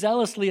to be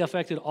zealously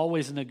affected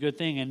always in a good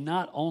thing, and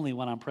not only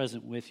when I'm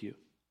present with you."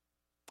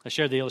 I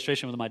shared the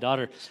illustration with my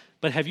daughter,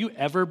 but have you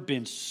ever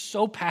been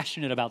so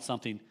passionate about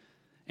something,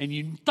 and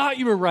you thought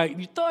you were right,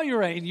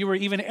 and you were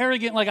even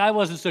arrogant like I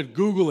was and said,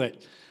 "Google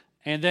it."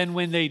 And then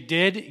when they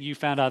did, you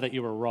found out that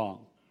you were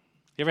wrong.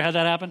 You ever had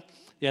that happen?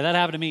 Yeah, that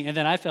happened to me, and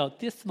then I felt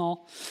this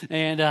small,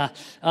 but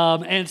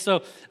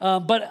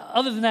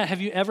other than that,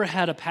 have you ever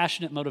had a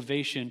passionate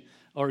motivation,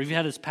 or have you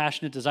had this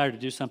passionate desire to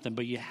do something,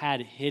 but you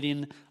had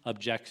hidden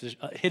objectives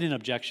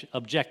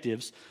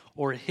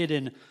or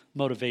hidden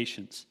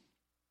motivations?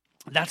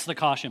 That's the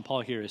caution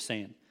Paul here is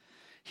saying.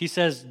 He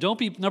says, don't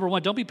be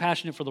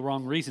passionate for the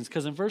wrong reasons,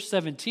 because in verse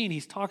 17,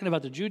 he's talking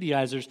about the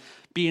Judaizers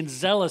being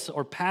zealous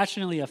or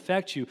passionately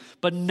affect you,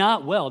 but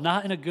not well,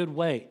 not in a good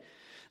way.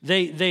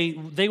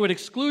 They would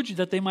exclude you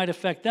that they might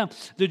affect them.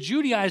 The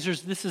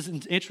Judaizers, this is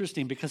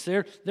interesting because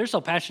they're so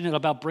passionate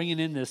about bringing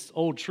in this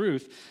old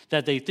truth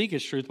that they think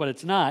is truth, but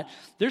it's not.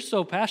 They're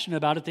so passionate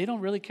about it, they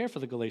don't really care for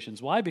the Galatians.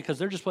 Why? Because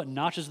they're just putting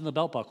notches in the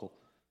belt buckle.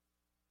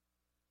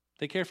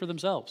 They care for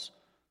themselves.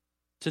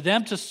 To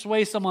them, to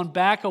sway someone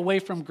back away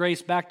from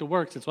grace, back to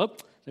works, it's,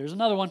 whoop, there's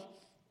another one.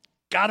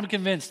 Got them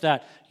convinced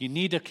that you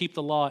need to keep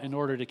the law in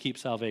order to keep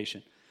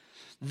salvation.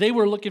 They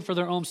were looking for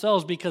their own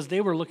selves because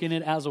they were looking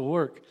at it as a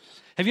work.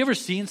 Have you ever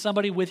seen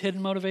somebody with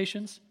hidden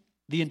motivations?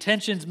 The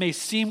intentions may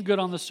seem good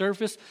on the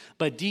surface,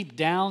 but deep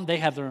down they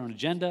have their own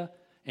agenda,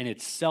 and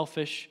it's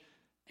selfish,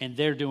 and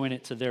they're doing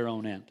it to their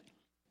own end.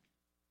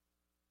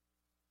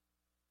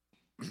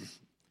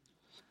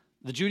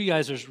 The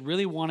Judaizers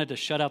really wanted to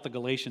shut out the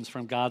Galatians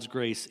from God's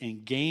grace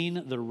and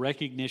gain the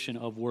recognition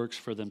of works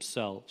for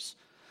themselves.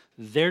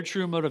 Their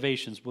true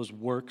motivations was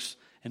works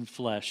and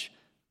flesh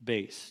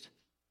based.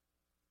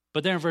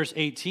 But there in verse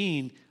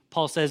 18,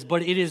 Paul says,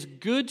 but it is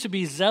good to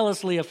be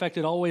zealously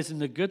affected always in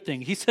the good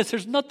thing. He says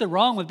there's nothing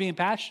wrong with being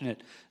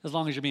passionate as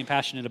long as you're being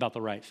passionate about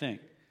the right thing.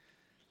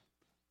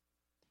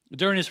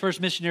 During his first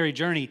missionary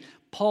journey,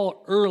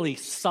 Paul early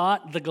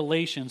sought the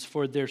Galatians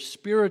for their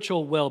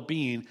spiritual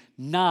well-being,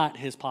 not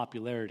his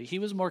popularity. He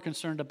was more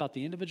concerned about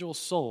the individual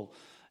soul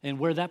and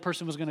where that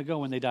person was going to go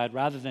when they died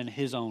rather than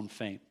his own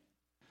fame.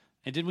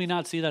 And did we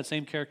not see that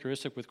same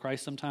characteristic with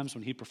Christ sometimes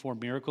when he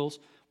performed miracles?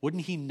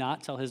 Wouldn't he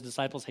not tell his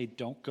disciples, hey,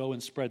 don't go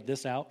and spread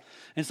this out?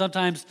 And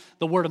sometimes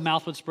the word of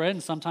mouth would spread,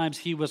 and sometimes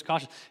he was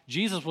cautious.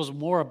 Jesus was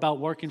more about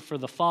working for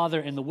the Father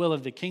and the will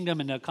of the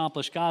kingdom and to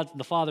accomplish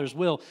the Father's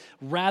will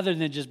rather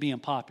than just being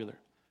popular.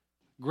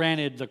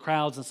 Granted, the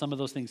crowds and some of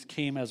those things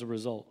came as a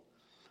result.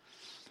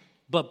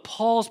 But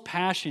Paul's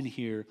passion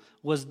here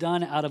was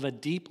done out of a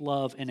deep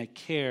love and a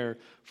care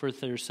for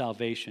their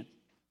salvation.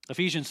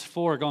 Ephesians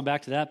 4, going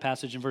back to that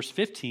passage in verse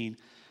 15,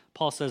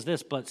 Paul says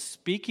this, but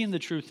speaking the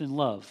truth in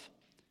love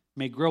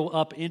may grow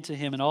up into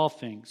him in all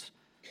things,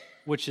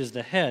 which is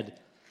the head,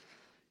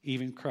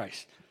 even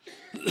Christ.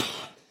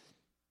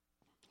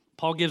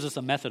 Paul gives us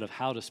a method of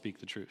how to speak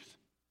the truth.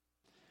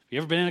 Have you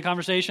ever been in a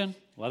conversation,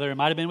 whether it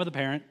might have been with a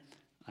parent,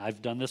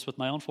 I've done this with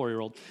my own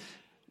 4-year-old,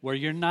 where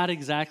you're not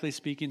exactly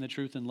speaking the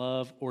truth in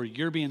love, or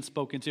you're being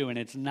spoken to and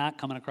it's not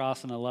coming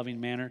across in a loving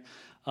manner?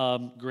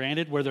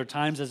 Granted, were there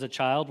times as a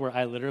child where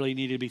I literally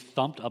needed to be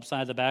thumped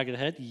upside the back of the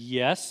head?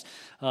 Yes.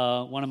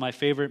 One of my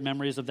favorite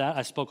memories of that,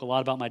 I spoke a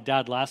lot about my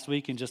dad last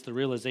week and just the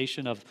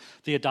realization of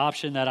the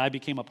adoption that I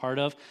became a part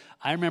of.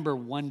 I remember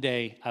one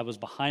day I was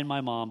behind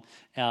my mom,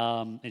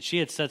 and she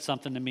had said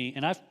something to me,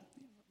 and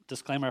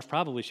disclaimer, I've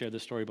probably shared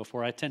this story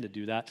before. I tend to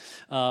do that.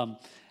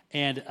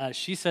 And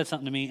she said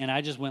something to me, and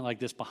I just went like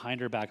this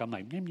behind her back. I'm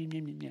like, nyam, nyam,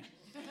 nyam, nyam.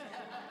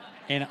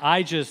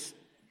 And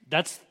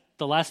that's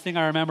the last thing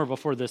I remember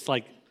before this,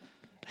 like,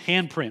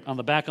 handprint on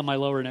the back of my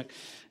lower neck.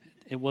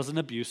 It wasn't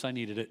abuse. I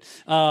needed it.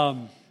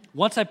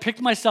 Once I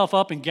picked myself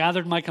up and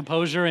gathered my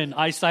composure and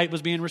eyesight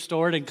was being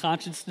restored and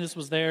consciousness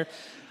was there,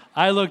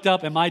 I looked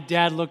up and my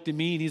dad looked at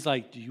me and he's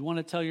like, do you want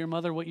to tell your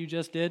mother what you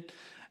just did?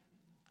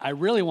 I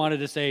really wanted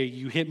to say,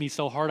 you hit me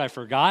so hard I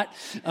forgot.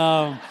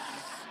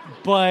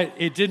 But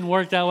it didn't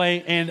work that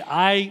way, and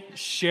I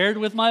shared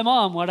with my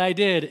mom what I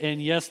did,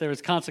 and yes, there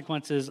was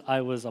consequences.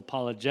 I was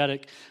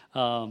apologetic,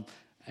 and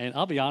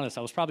I'll be honest,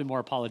 I was probably more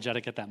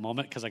apologetic at that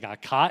moment because I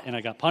got caught and I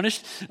got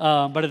punished,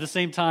 but at the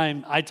same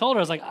time, I told her,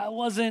 I was like, I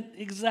wasn't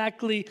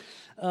exactly,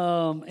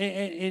 and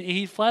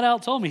he flat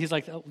out told me, he's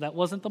like, oh, that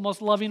wasn't the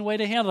most loving way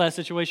to handle that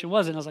situation,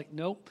 was it? And I was like,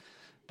 nope,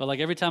 but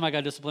like every time I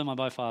got disciplined by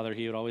my father,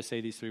 he would always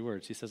say these 3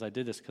 words. He says, I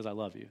did this because I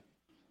love you.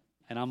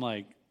 And I'm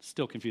like,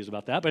 still confused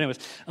about that. But anyways,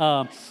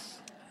 I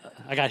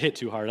got hit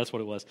too hard. That's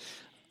what it was.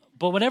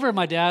 But whenever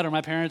my dad or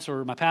my parents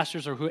or my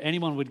pastors or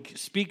anyone would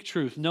speak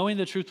truth, knowing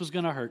the truth was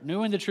going to hurt,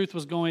 knowing the truth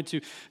was going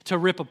to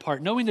rip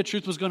apart, knowing the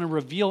truth was going to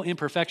reveal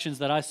imperfections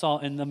that I saw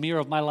in the mirror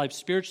of my life,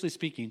 spiritually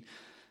speaking,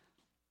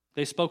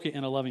 they spoke it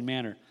in a loving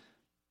manner.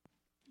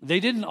 They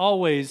didn't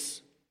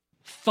always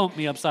thump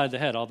me upside the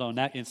head, although in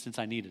that instance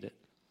I needed it.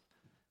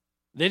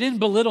 They didn't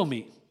belittle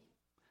me.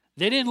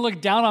 They didn't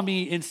look down on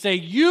me and say,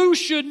 you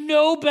should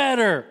know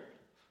better.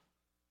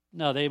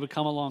 No, they would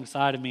come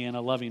alongside of me in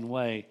a loving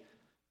way.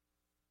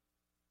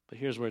 But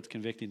here's where it's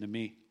convicting to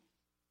me.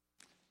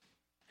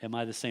 Am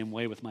I the same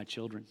way with my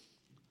children?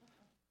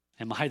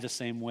 Am I the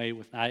same way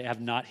with, I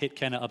have not hit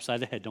Kenna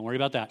upside the head. Don't worry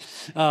about that.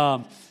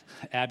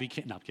 Abby,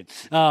 no, I'm kidding.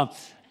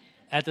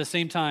 At the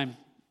same time,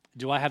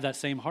 do I have that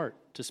same heart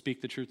to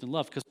speak the truth in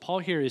love? Because Paul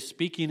here is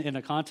speaking in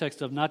a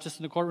context of not just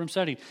in a courtroom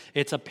setting.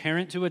 It's a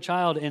parent to a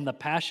child, and the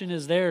passion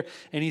is there.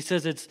 And he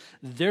says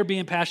they're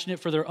being passionate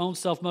for their own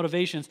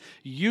self-motivations.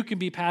 You can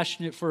be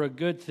passionate for a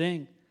good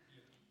thing.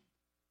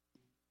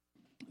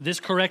 This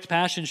correct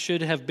passion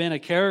should have been a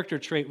character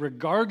trait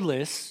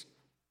regardless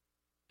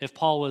if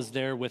Paul was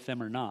there with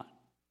them or not.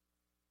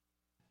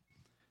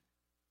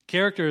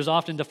 Character is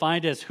often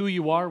defined as who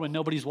you are when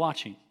nobody's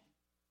watching,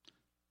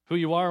 who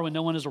you are when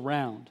no one is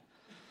around.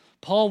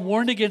 Paul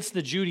warned against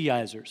the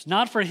Judaizers,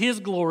 not for his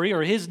glory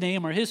or his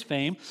name or his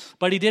fame,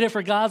 but he did it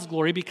for God's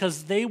glory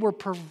because they were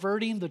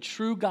perverting the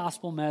true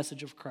gospel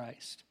message of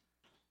Christ.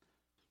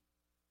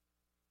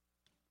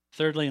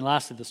 Thirdly and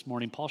lastly this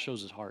morning, Paul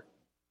shows his heart,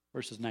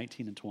 verses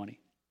 19 and 20.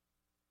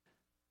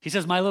 He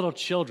says, my little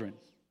children,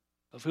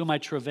 of whom I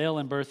travail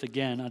in birth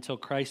again until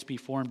Christ be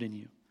formed in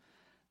you.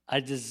 I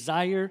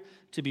desire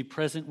to be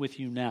present with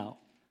you now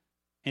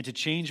and to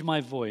change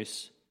my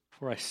voice,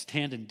 for I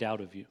stand in doubt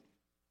of you.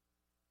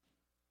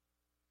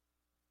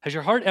 Has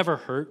your heart ever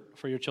hurt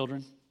for your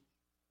children?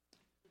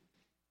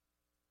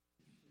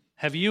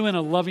 Have you, in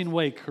a loving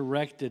way,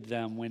 corrected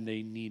them when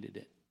they needed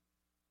it?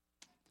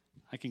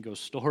 I can go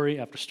story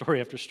after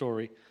story after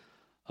story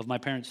of my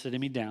parents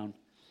sitting me down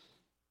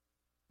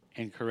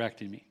and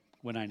correcting me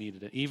when I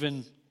needed it.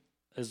 Even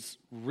as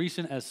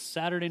recent as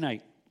Saturday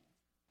night,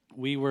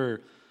 we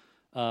were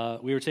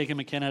taking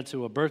McKenna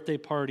to a birthday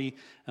party,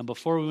 and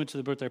before we went to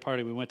the birthday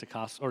party, we went to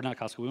Costco, or not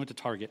Costco, we went to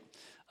Target,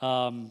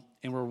 and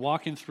we're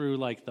walking through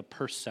like the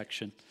purse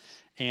section,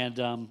 and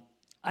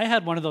I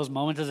had one of those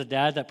moments as a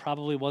dad that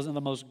probably wasn't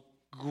the most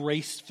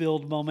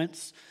grace-filled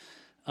moments,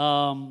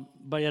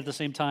 but at the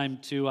same time,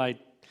 too, I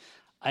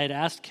had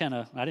asked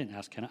Kenna, I didn't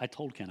ask Kenna, I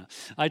told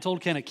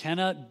Kenna,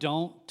 Kenna,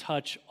 don't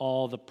touch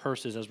all the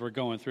purses as we're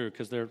going through,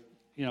 because they're,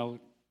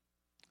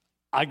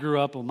 I grew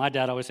up with my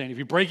dad always saying, if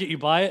you break it, you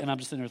buy it, and I'm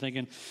just sitting there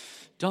thinking,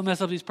 don't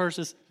mess up these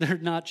purses, they're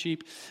not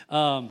cheap.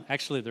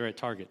 Actually, they're at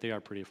Target, they are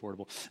pretty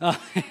affordable.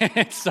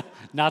 So,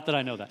 not that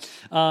I know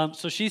that.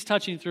 So she's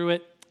touching through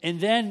it, and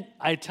then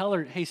I tell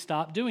her, hey,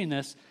 stop doing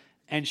this,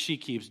 and she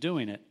keeps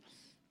doing it.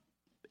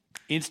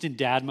 Instant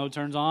dad mode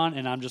turns on,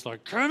 and I'm just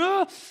like,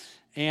 Kenna!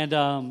 And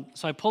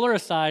so I pull her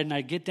aside, and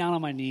I get down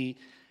on my knee,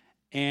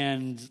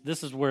 and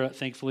this is where,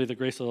 thankfully, the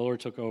grace of the Lord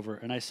took over.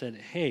 And I said,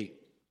 hey,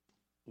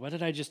 what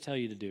did I just tell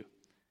you to do?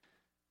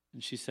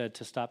 And she said,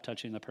 to stop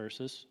touching the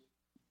purses.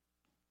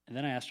 And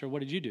then I asked her, what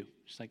did you do?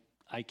 She's like,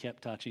 I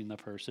kept touching the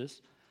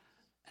purses.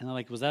 And I'm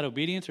like, was that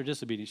obedience or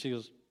disobedience? She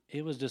goes,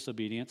 it was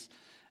disobedience.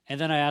 And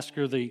then I asked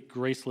her the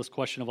graceless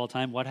question of all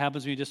time, what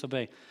happens when you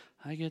disobey?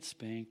 I get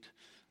spanked.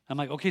 I'm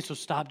like, okay, so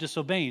stop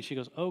disobeying. She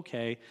goes,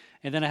 okay.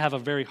 And then I have a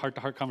very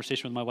heart-to-heart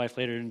conversation with my wife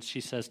later, and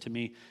she says to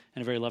me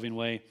in a very loving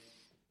way,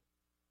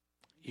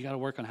 you got to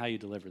work on how you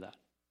deliver that.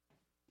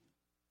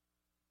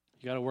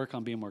 You got to work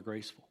on being more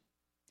graceful.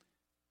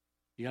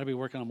 You got to be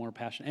working on more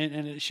passion.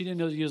 And she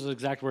didn't use those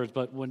exact words,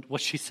 but what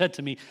she said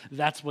to me,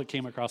 that's what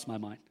came across my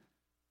mind.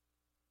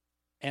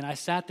 And I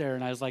sat there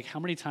and I was like, how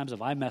many times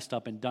have I messed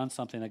up and done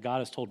something that God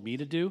has told me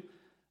to do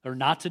or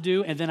not to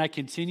do, and then I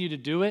continue to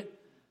do it?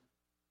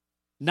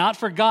 Not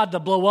for God to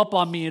blow up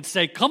on me and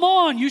say, come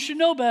on, you should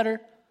know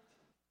better.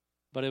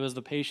 But it was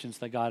the patience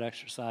that God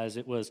exercised.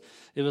 It was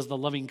the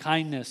loving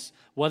kindness,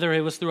 whether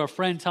it was through a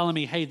friend telling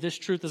me, hey, this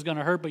truth is going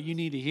to hurt, but you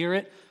need to hear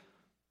it,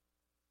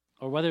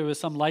 or whether it was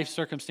some life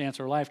circumstance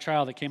or life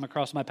trial that came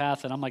across my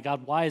path, and I'm like,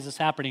 God, why is this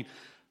happening?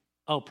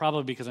 Oh,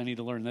 probably because I need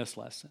to learn this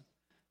lesson,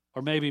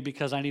 or maybe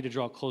because I need to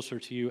draw closer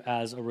to you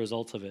as a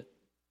result of it.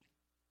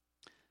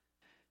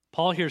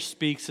 Paul here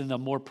speaks in the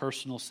more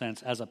personal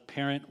sense as a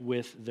parent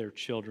with their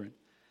children.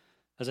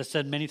 As I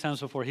said many times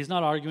before, he's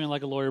not arguing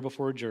like a lawyer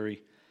before a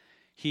jury.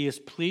 He is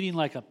pleading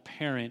like a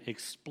parent,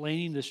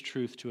 explaining this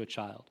truth to a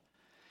child.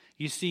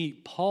 You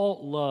see,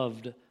 Paul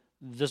loved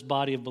this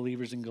body of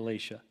believers in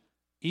Galatia,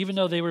 even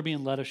though they were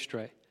being led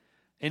astray.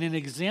 And an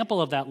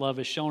example of that love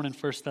is shown in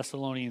 1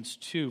 Thessalonians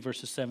 2,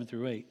 verses 7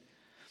 through 8,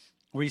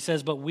 where he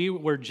says, but we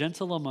were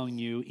gentle among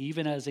you,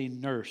 even as a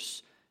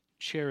nurse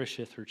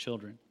cherisheth her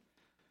children.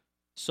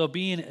 So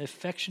being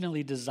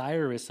affectionately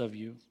desirous of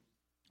you,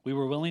 we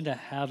were willing to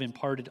have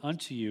imparted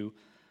unto you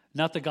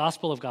not the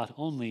gospel of God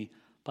only,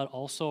 but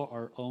also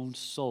our own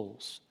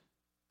souls,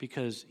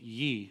 because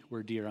ye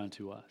were dear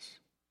unto us.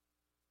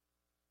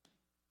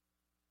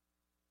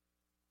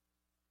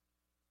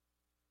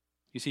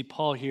 You see,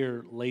 Paul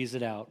here lays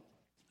it out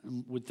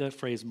with that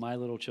phrase, my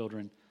little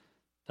children,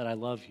 that I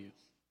love you.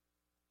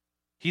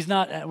 He's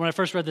not, when I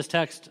first read this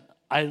text,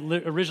 I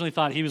originally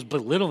thought he was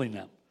belittling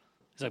them.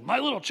 He's like, my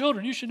little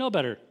children, you should know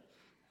better.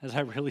 As I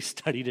really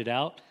studied it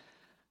out,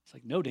 it's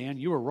like, no, Dan,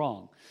 you were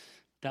wrong.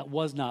 That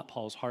was not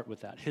Paul's heart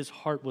with that. His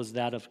heart was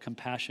that of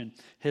compassion.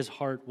 His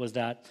heart was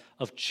that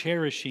of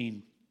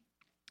cherishing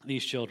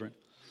these children.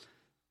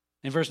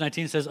 In verse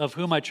 19 it says, of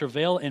whom I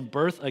travail in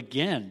birth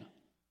again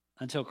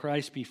until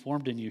Christ be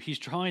formed in you. He's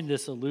drawing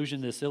this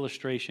illusion, this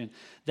illustration,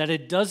 that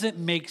it doesn't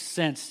make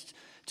sense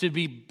to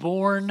be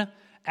born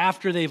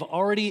after they've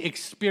already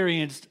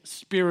experienced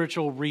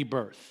spiritual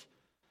rebirth.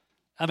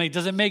 I mean,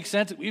 does it make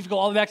sense? We go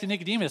all the way back to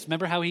Nicodemus.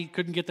 Remember how he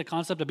couldn't get the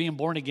concept of being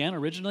born again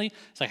originally?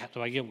 It's like,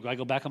 do I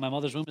go back on my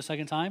mother's womb a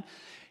second time?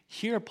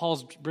 Here,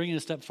 Paul's bringing it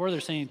a step further,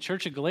 saying,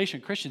 Church of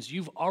Galatian Christians,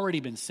 you've already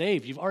been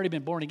saved. You've already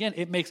been born again.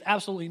 It makes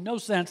absolutely no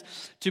sense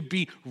to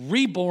be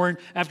reborn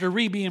after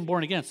being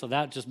born again. So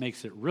that just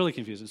makes it really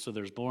confusing. So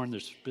there's born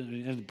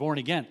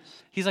again.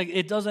 He's like,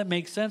 it doesn't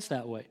make sense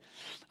that way.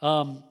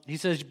 He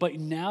says, but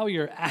now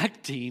you're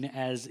acting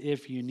as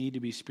if you need to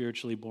be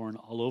spiritually born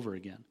all over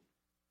again.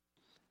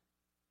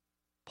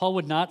 Paul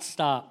would not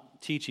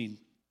stop teaching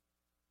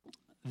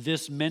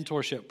this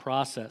mentorship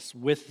process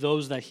with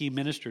those that he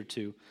ministered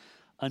to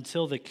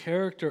until the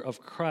character of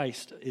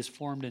Christ is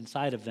formed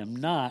inside of them,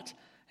 not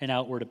an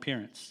outward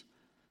appearance.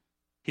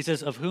 He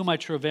says, of whom I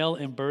travail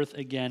in birth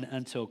again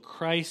until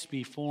Christ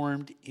be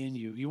formed in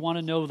you. You want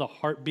to know the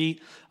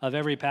heartbeat of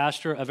every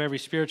pastor, of every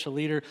spiritual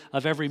leader,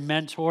 of every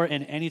mentor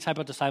in any type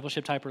of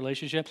discipleship type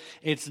relationship?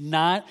 It's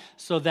not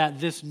so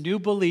that this new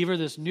believer,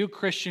 this new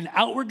Christian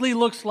outwardly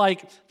looks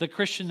like the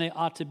Christian they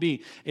ought to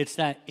be. It's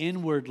that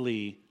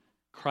inwardly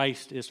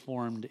Christ is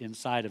formed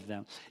inside of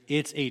them.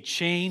 It's a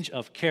change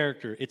of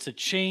character. It's a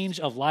change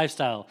of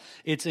lifestyle.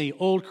 It's an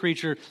old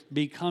creature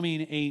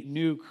becoming a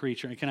new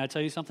creature. And can I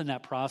tell you something?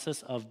 That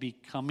process of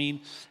becoming,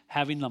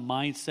 having the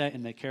mindset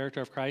and the character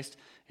of Christ,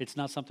 it's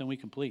not something we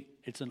complete.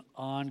 It's an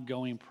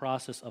ongoing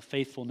process of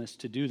faithfulness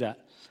to do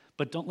that.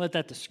 But don't let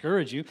that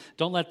discourage you.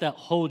 Don't let that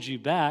hold you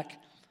back,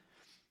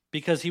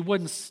 because he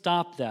wouldn't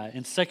stop that.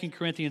 In 2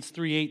 Corinthians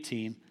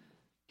 3:18,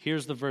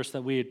 here's the verse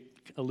that we had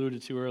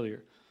alluded to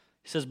earlier.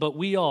 He says, but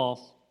we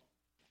all,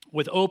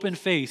 with open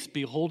face,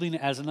 beholding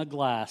as in a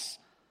glass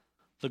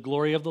the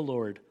glory of the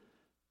Lord,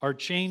 are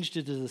changed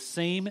into the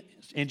same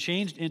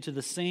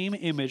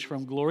image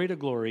from glory to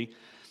glory,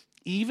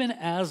 even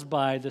as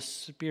by the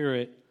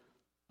Spirit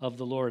of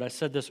the Lord. I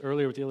said this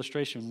earlier with the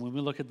illustration. When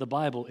we look at the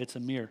Bible, it's a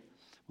mirror.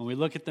 When we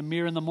look at the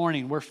mirror in the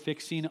morning, we're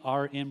fixing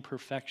our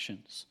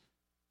imperfections.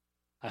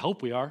 I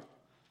hope we are.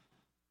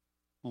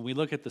 When we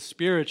look at the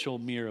spiritual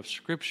mirror of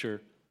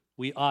Scripture,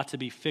 we ought to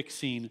be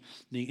fixing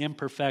the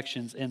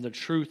imperfections and the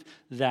truth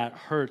that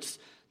hurts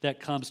that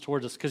comes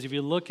towards us. Because if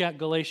you look at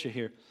Galatia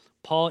here,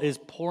 Paul is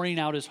pouring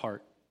out his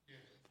heart.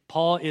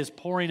 Paul is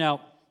pouring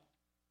out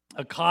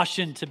a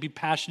caution to be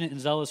passionate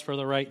and zealous for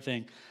the right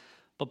thing.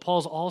 But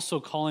Paul's also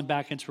calling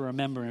back into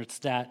remembrance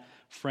that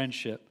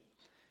friendship.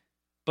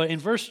 But in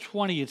verse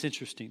 20, it's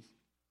interesting.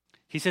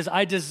 He says,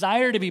 I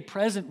desire to be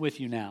present with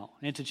you now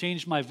and to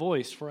change my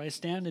voice, for I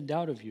stand in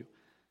doubt of you.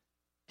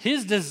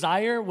 His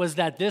desire was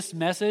that this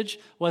message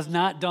was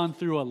not done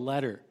through a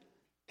letter.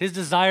 His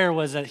desire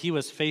was that he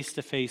was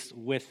face-to-face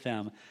with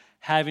them,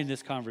 having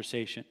this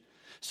conversation,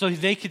 so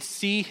they could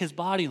see his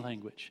body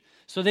language,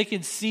 so they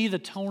could see the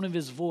tone of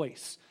his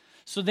voice,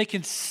 so they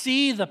could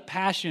see the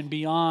passion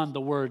beyond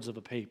the words of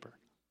a paper.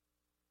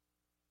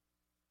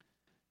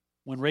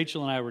 When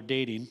Rachel and I were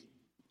dating,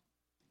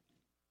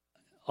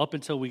 up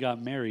until we got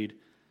married,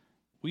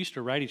 we used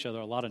to write each other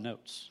a lot of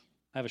notes.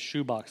 I have a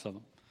shoebox of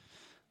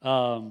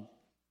them.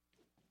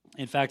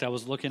 In fact, I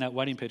was looking at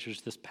wedding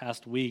pictures this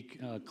past week,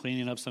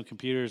 cleaning up some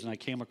computers, and I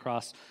came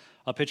across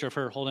a picture of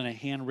her holding a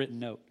handwritten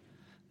note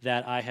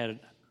that I had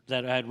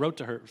wrote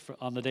to her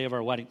on the day of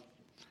our wedding.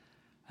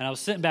 And I was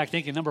sitting back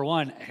thinking, number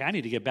one, I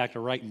need to get back to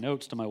writing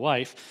notes to my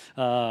wife,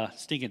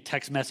 stinking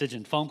text message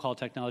and phone call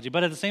technology.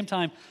 But at the same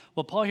time,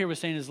 what Paul here was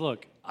saying is,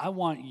 look, I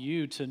want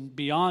you to,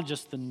 beyond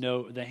just the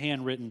note, the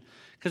handwritten,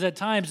 because at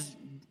times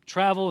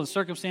travel and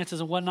circumstances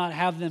and whatnot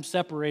have them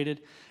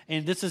separated,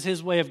 and this is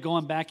his way of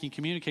going back and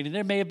communicating.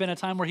 There may have been a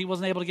time where he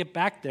wasn't able to get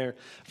back there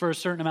for a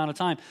certain amount of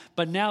time,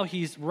 but now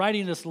he's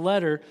writing this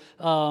letter.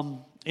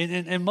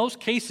 In most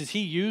cases, he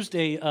used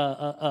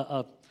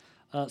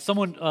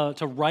someone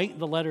to write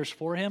the letters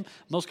for him.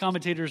 Most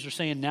commentators are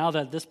saying now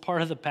that this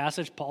part of the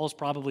passage, Paul's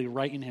probably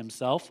writing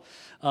himself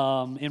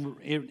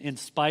in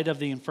spite of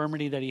the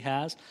infirmity that he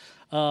has.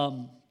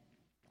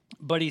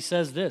 But he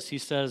says this, he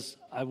says,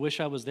 I wish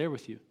I was there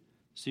with you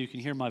so you can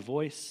hear my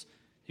voice,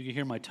 you can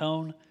hear my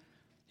tone,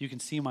 you can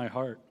see my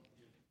heart.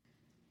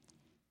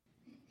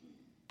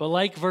 But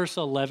like verse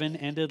 11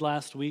 ended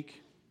last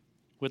week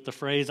with the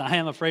phrase, I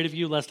am afraid of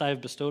you lest I have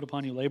bestowed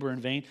upon you labor in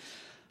vain.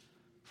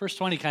 Verse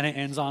 20 kind of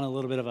ends on a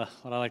little bit of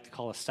what I like to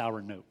call a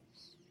sour note.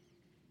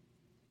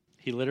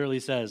 He literally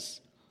says,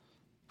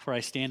 for I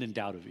stand in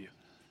doubt of you.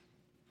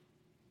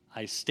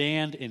 I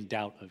stand in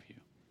doubt of you.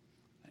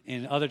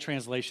 In other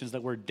translations,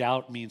 that word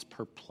doubt means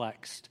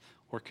perplexed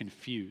or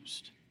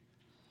confused.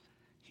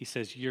 He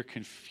says, you're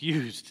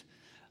confused.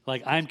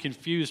 Like, I'm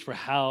confused for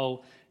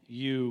how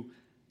you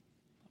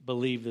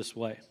believe this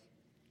way.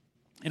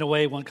 In a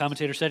way, one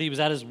commentator said he was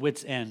at his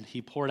wit's end.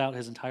 He poured out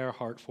his entire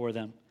heart for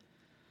them.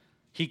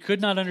 He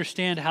could not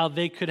understand how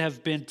they could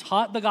have been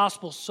taught the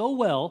gospel so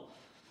well,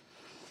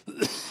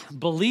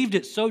 believed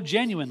it so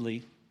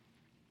genuinely,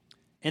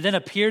 and then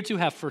appeared to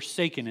have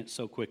forsaken it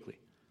so quickly.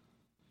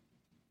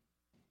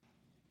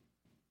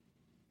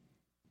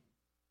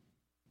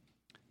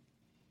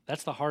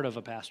 That's the heart of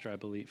a pastor, I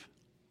believe.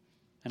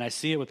 And I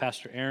see it with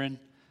Pastor Aaron.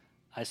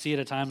 I see it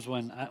at times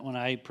when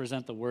I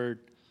present the word,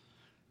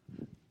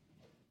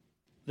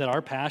 that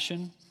our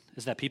passion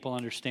is that people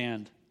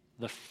understand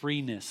the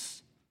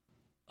freeness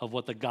of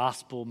what the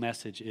gospel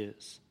message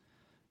is.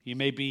 You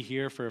may be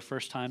here for a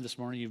first time this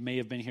morning. You may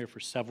have been here for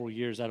several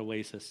years at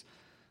Oasis.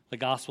 The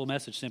gospel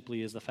message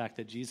simply is the fact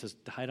that Jesus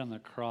died on the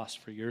cross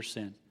for your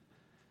sin.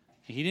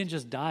 And he didn't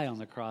just die on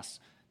the cross.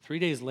 3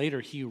 days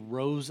later, he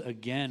rose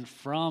again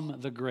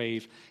from the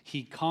grave.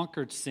 He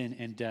conquered sin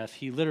and death.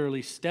 He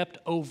literally stepped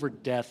over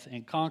death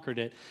and conquered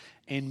it.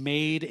 and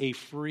made a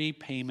free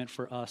payment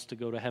for us to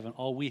go to heaven.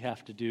 All we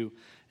have to do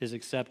is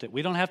accept it.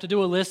 We don't have to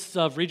do a list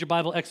of read your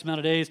Bible X amount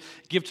of days,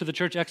 give to the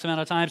church X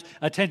amount of times,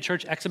 attend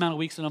church X amount of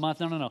weeks in a month.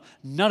 No.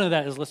 None of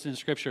that is listed in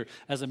Scripture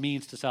as a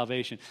means to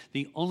salvation.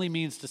 The only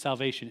means to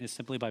salvation is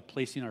simply by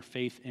placing our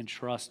faith and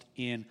trust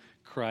in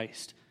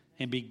Christ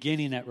and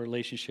beginning that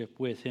relationship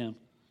with Him.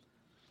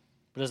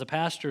 But as a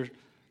pastor,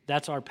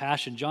 that's our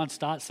passion. John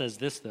Stott says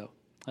this, though,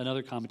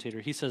 another commentator.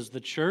 He says, the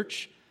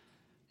church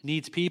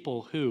needs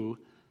people who,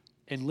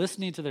 in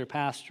listening to their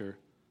pastor,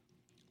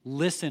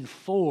 listen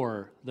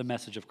for the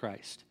message of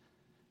Christ.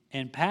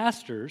 And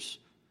pastors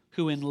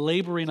who, in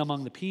laboring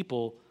among the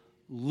people,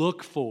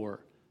 look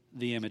for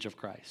the image of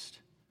Christ.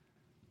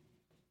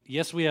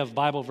 Yes, we have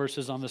Bible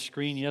verses on the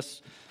screen.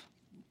 Yes,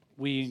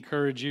 we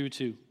encourage you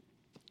to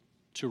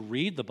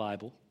read the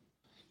Bible.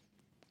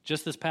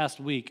 Just this past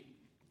week,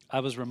 I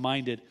was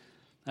reminded,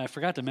 and I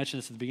forgot to mention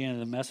this at the beginning of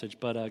the message,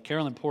 but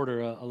Carolyn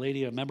Porter, a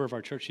lady, a member of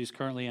our church, she's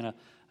currently in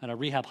a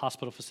rehab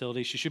hospital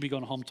facility. She should be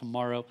going home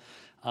tomorrow.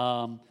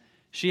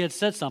 She had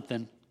said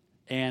something,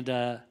 and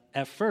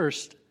at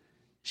first,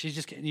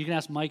 you can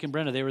ask Mike and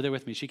Brenda, they were there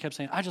with me. She kept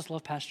saying, I just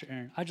love Pastor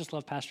Aaron. I just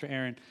love Pastor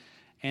Aaron.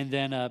 And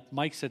then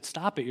Mike said,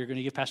 stop it, you're going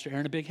to give Pastor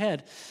Aaron a big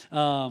head.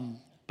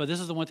 But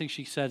this is the one thing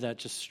she said that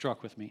just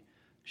struck with me.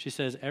 She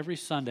says, every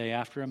Sunday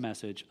after a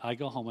message, I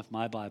go home with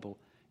my Bible,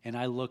 and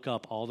I look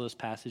up all those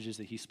passages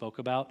that he spoke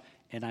about,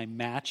 and I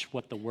match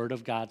what the Word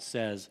of God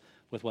says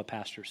with what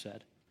Pastor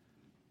said.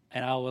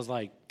 And I was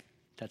like,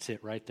 that's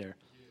it right there.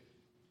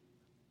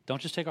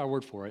 Don't just take our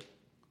word for it.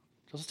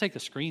 Don't just take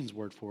the screen's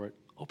word for it.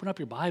 Open up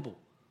your Bible.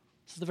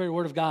 This is the very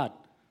Word of God.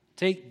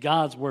 Take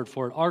God's word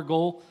for it. Our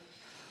goal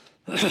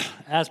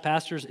as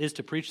pastors is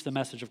to preach the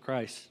message of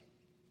Christ.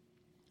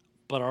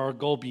 But our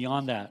goal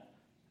beyond that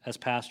as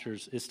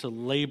pastors is to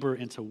labor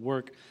and to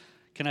work.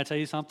 Can I tell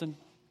you something?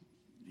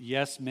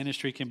 Yes,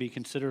 ministry can be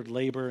considered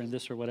labor and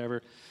this or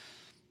whatever.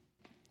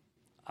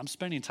 I'm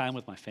spending time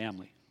with my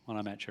family when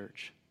I'm at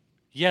church.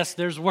 Yes,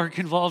 there's work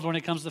involved when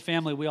it comes to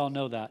family. We all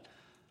know that.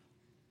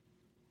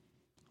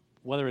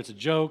 Whether it's a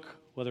joke,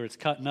 whether it's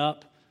cutting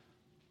up,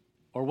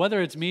 or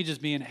whether it's me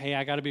just being, hey,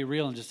 I got to be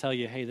real and just tell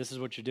you, hey, this is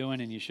what you're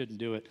doing and you shouldn't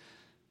do it.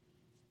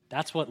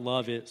 That's what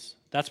love is.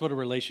 That's what a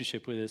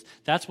relationship with is.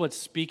 That's what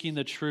speaking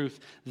the truth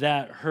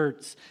that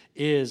hurts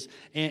is.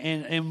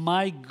 And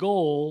my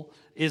goal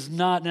is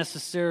not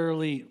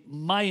necessarily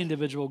my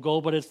individual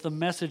goal, but it's the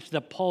message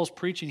that Paul's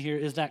preaching here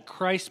is that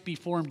Christ be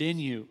formed in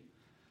you.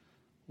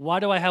 Why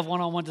do I have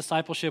one-on-one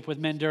discipleship with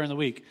men during the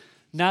week?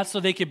 Not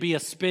so they could be a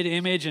spit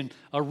image and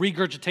a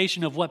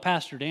regurgitation of what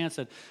Pastor Dan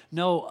said.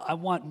 No, I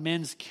want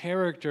men's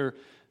character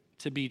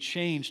to be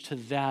changed to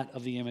that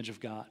of the image of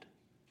God.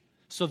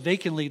 So they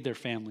can lead their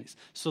families,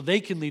 so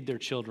they can lead their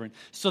children,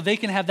 so they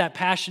can have that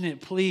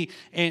passionate plea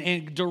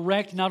and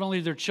direct not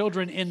only their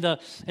children in the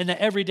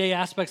everyday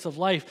aspects of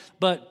life,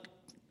 but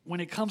when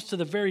it comes to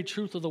the very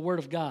truth of the Word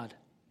of God.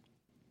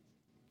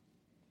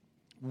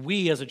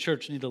 We as a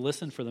church need to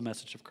listen for the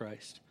message of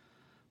Christ.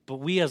 But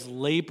we as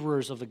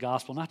laborers of the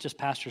gospel, not just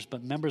pastors,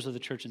 but members of the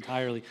church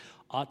entirely,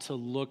 ought to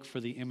look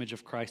for the image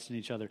of Christ in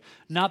each other.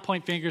 Not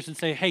point fingers and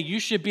say, hey, you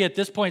should be at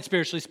this point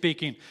spiritually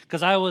speaking,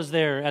 because I was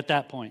there at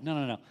that point.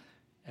 No.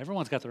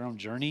 Everyone's got their own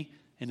journey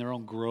and their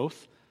own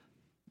growth.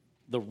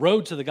 The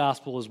road to the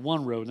gospel is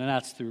one road, and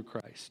that's through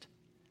Christ.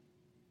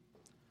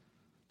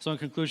 So in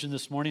conclusion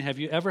this morning, have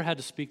you ever had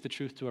to speak the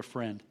truth to a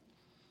friend,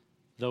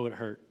 though it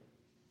hurt?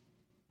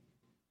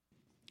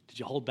 Did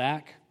you hold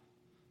back?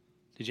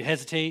 Did you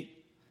hesitate?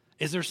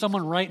 Is there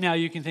someone right now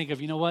you can think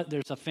of, you know what,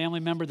 there's a family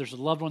member, there's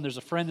a loved one, there's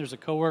a friend, there's a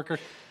coworker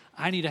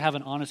I need to have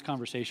an honest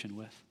conversation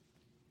with?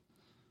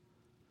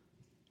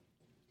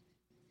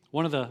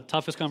 One of the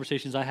toughest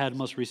conversations I had in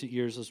most recent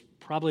years was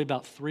probably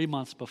about 3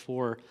 months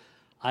before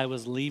I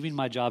was leaving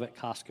my job at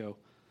Costco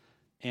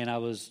and I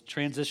was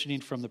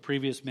transitioning from the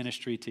previous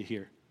ministry to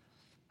here.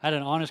 I had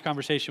an honest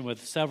conversation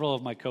with several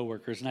of my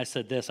coworkers, and I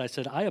said this. I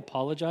said, I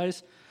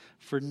apologize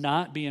for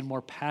not being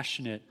more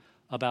passionate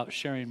about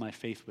sharing my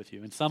faith with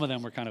you. And some of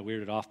them were kind of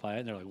weirded off by it,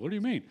 and they're like, what do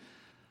you mean?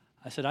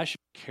 I said, I should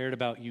have cared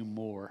about you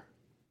more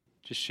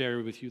to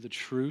share with you the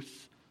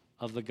truth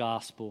of the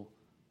gospel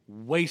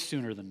way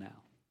sooner than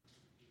now.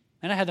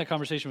 And I had that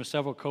conversation with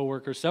several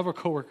coworkers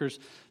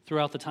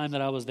throughout the time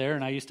that I was there,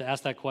 and I used to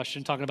ask that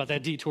question, talking about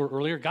that detour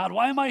earlier, God,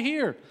 why am I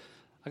here?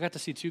 I got to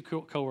see 2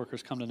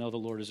 coworkers come to know the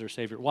Lord as their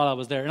Savior while I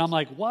was there. And I'm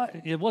like, what?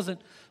 It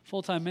wasn't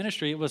full-time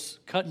ministry. It was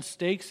cutting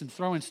steaks and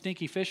throwing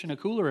stinky fish in a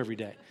cooler every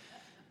day.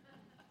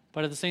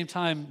 But at the same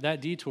time,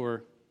 that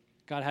detour,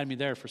 God had me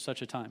there for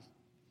such a time.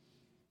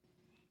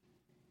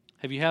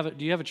 Do you have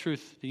a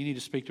truth that you need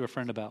to speak to a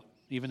friend about,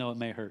 even though it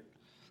may hurt?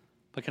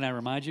 But can I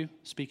remind you,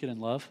 speak it in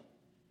love.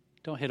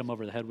 Don't hit them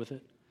over the head with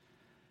it.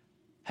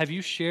 Have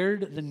you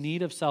shared the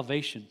need of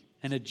salvation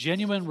and a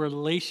genuine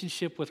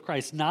relationship with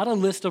Christ? Not a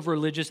list of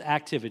religious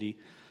activity,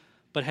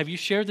 but have you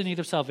shared the need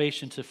of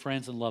salvation to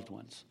friends and loved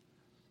ones?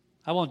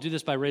 I won't do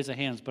this by raise of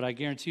hands, but I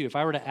guarantee you, if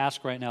I were to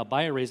ask right now,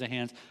 by a raise of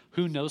hands,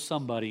 who knows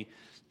somebody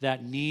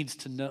that needs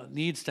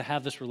to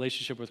have this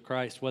relationship with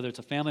Christ, whether it's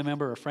a family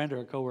member, a friend, or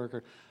a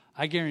coworker,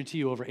 I guarantee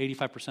you over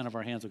 85% of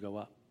our hands will go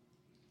up.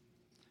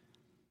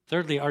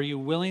 Thirdly, are you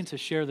willing to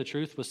share the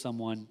truth with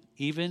someone,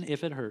 even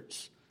if it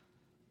hurts,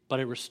 but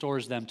it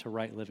restores them to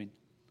right living?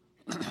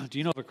 Do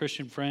you know of a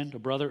Christian friend, a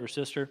brother or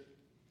sister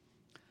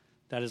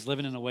that is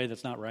living in a way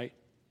that's not right?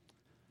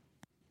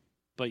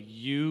 But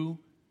you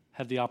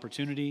have the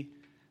opportunity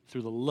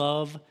through the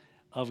love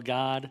of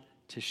God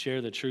to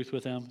share the truth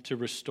with them, to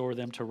restore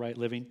them to right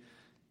living.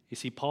 You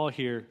see, Paul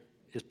here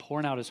is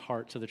pouring out his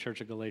heart to the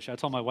church of Galatia. I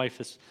told my wife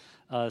this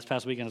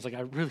past weekend, I was like,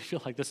 I really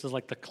feel like this is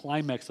like the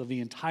climax of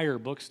the entire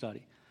book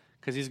study,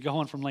 because he's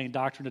going from laying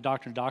doctrine to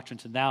doctrine to doctrine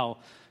to now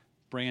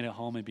bringing it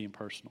home and being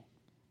personal.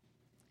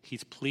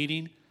 He's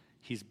pleading,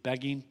 he's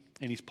begging,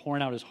 and he's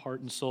pouring out his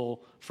heart and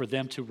soul for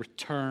them to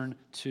return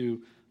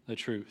to the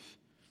truth.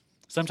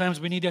 Sometimes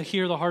we need to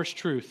hear the harsh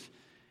truth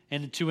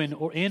and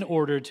in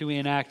order to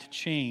enact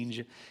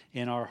change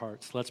in our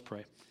hearts. Let's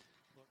pray.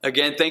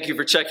 Again, thank you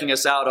for checking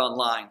us out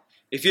online.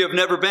 If you have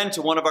never been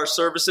to one of our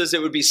services,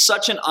 it would be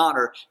such an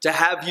honor to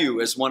have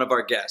you as one of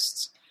our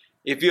guests.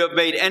 If you have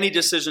made any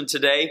decision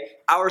today,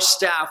 our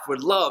staff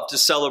would love to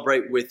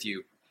celebrate with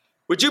you.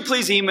 Would you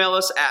please email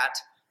us at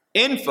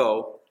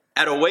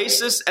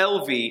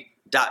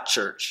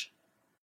info@oasislv.church.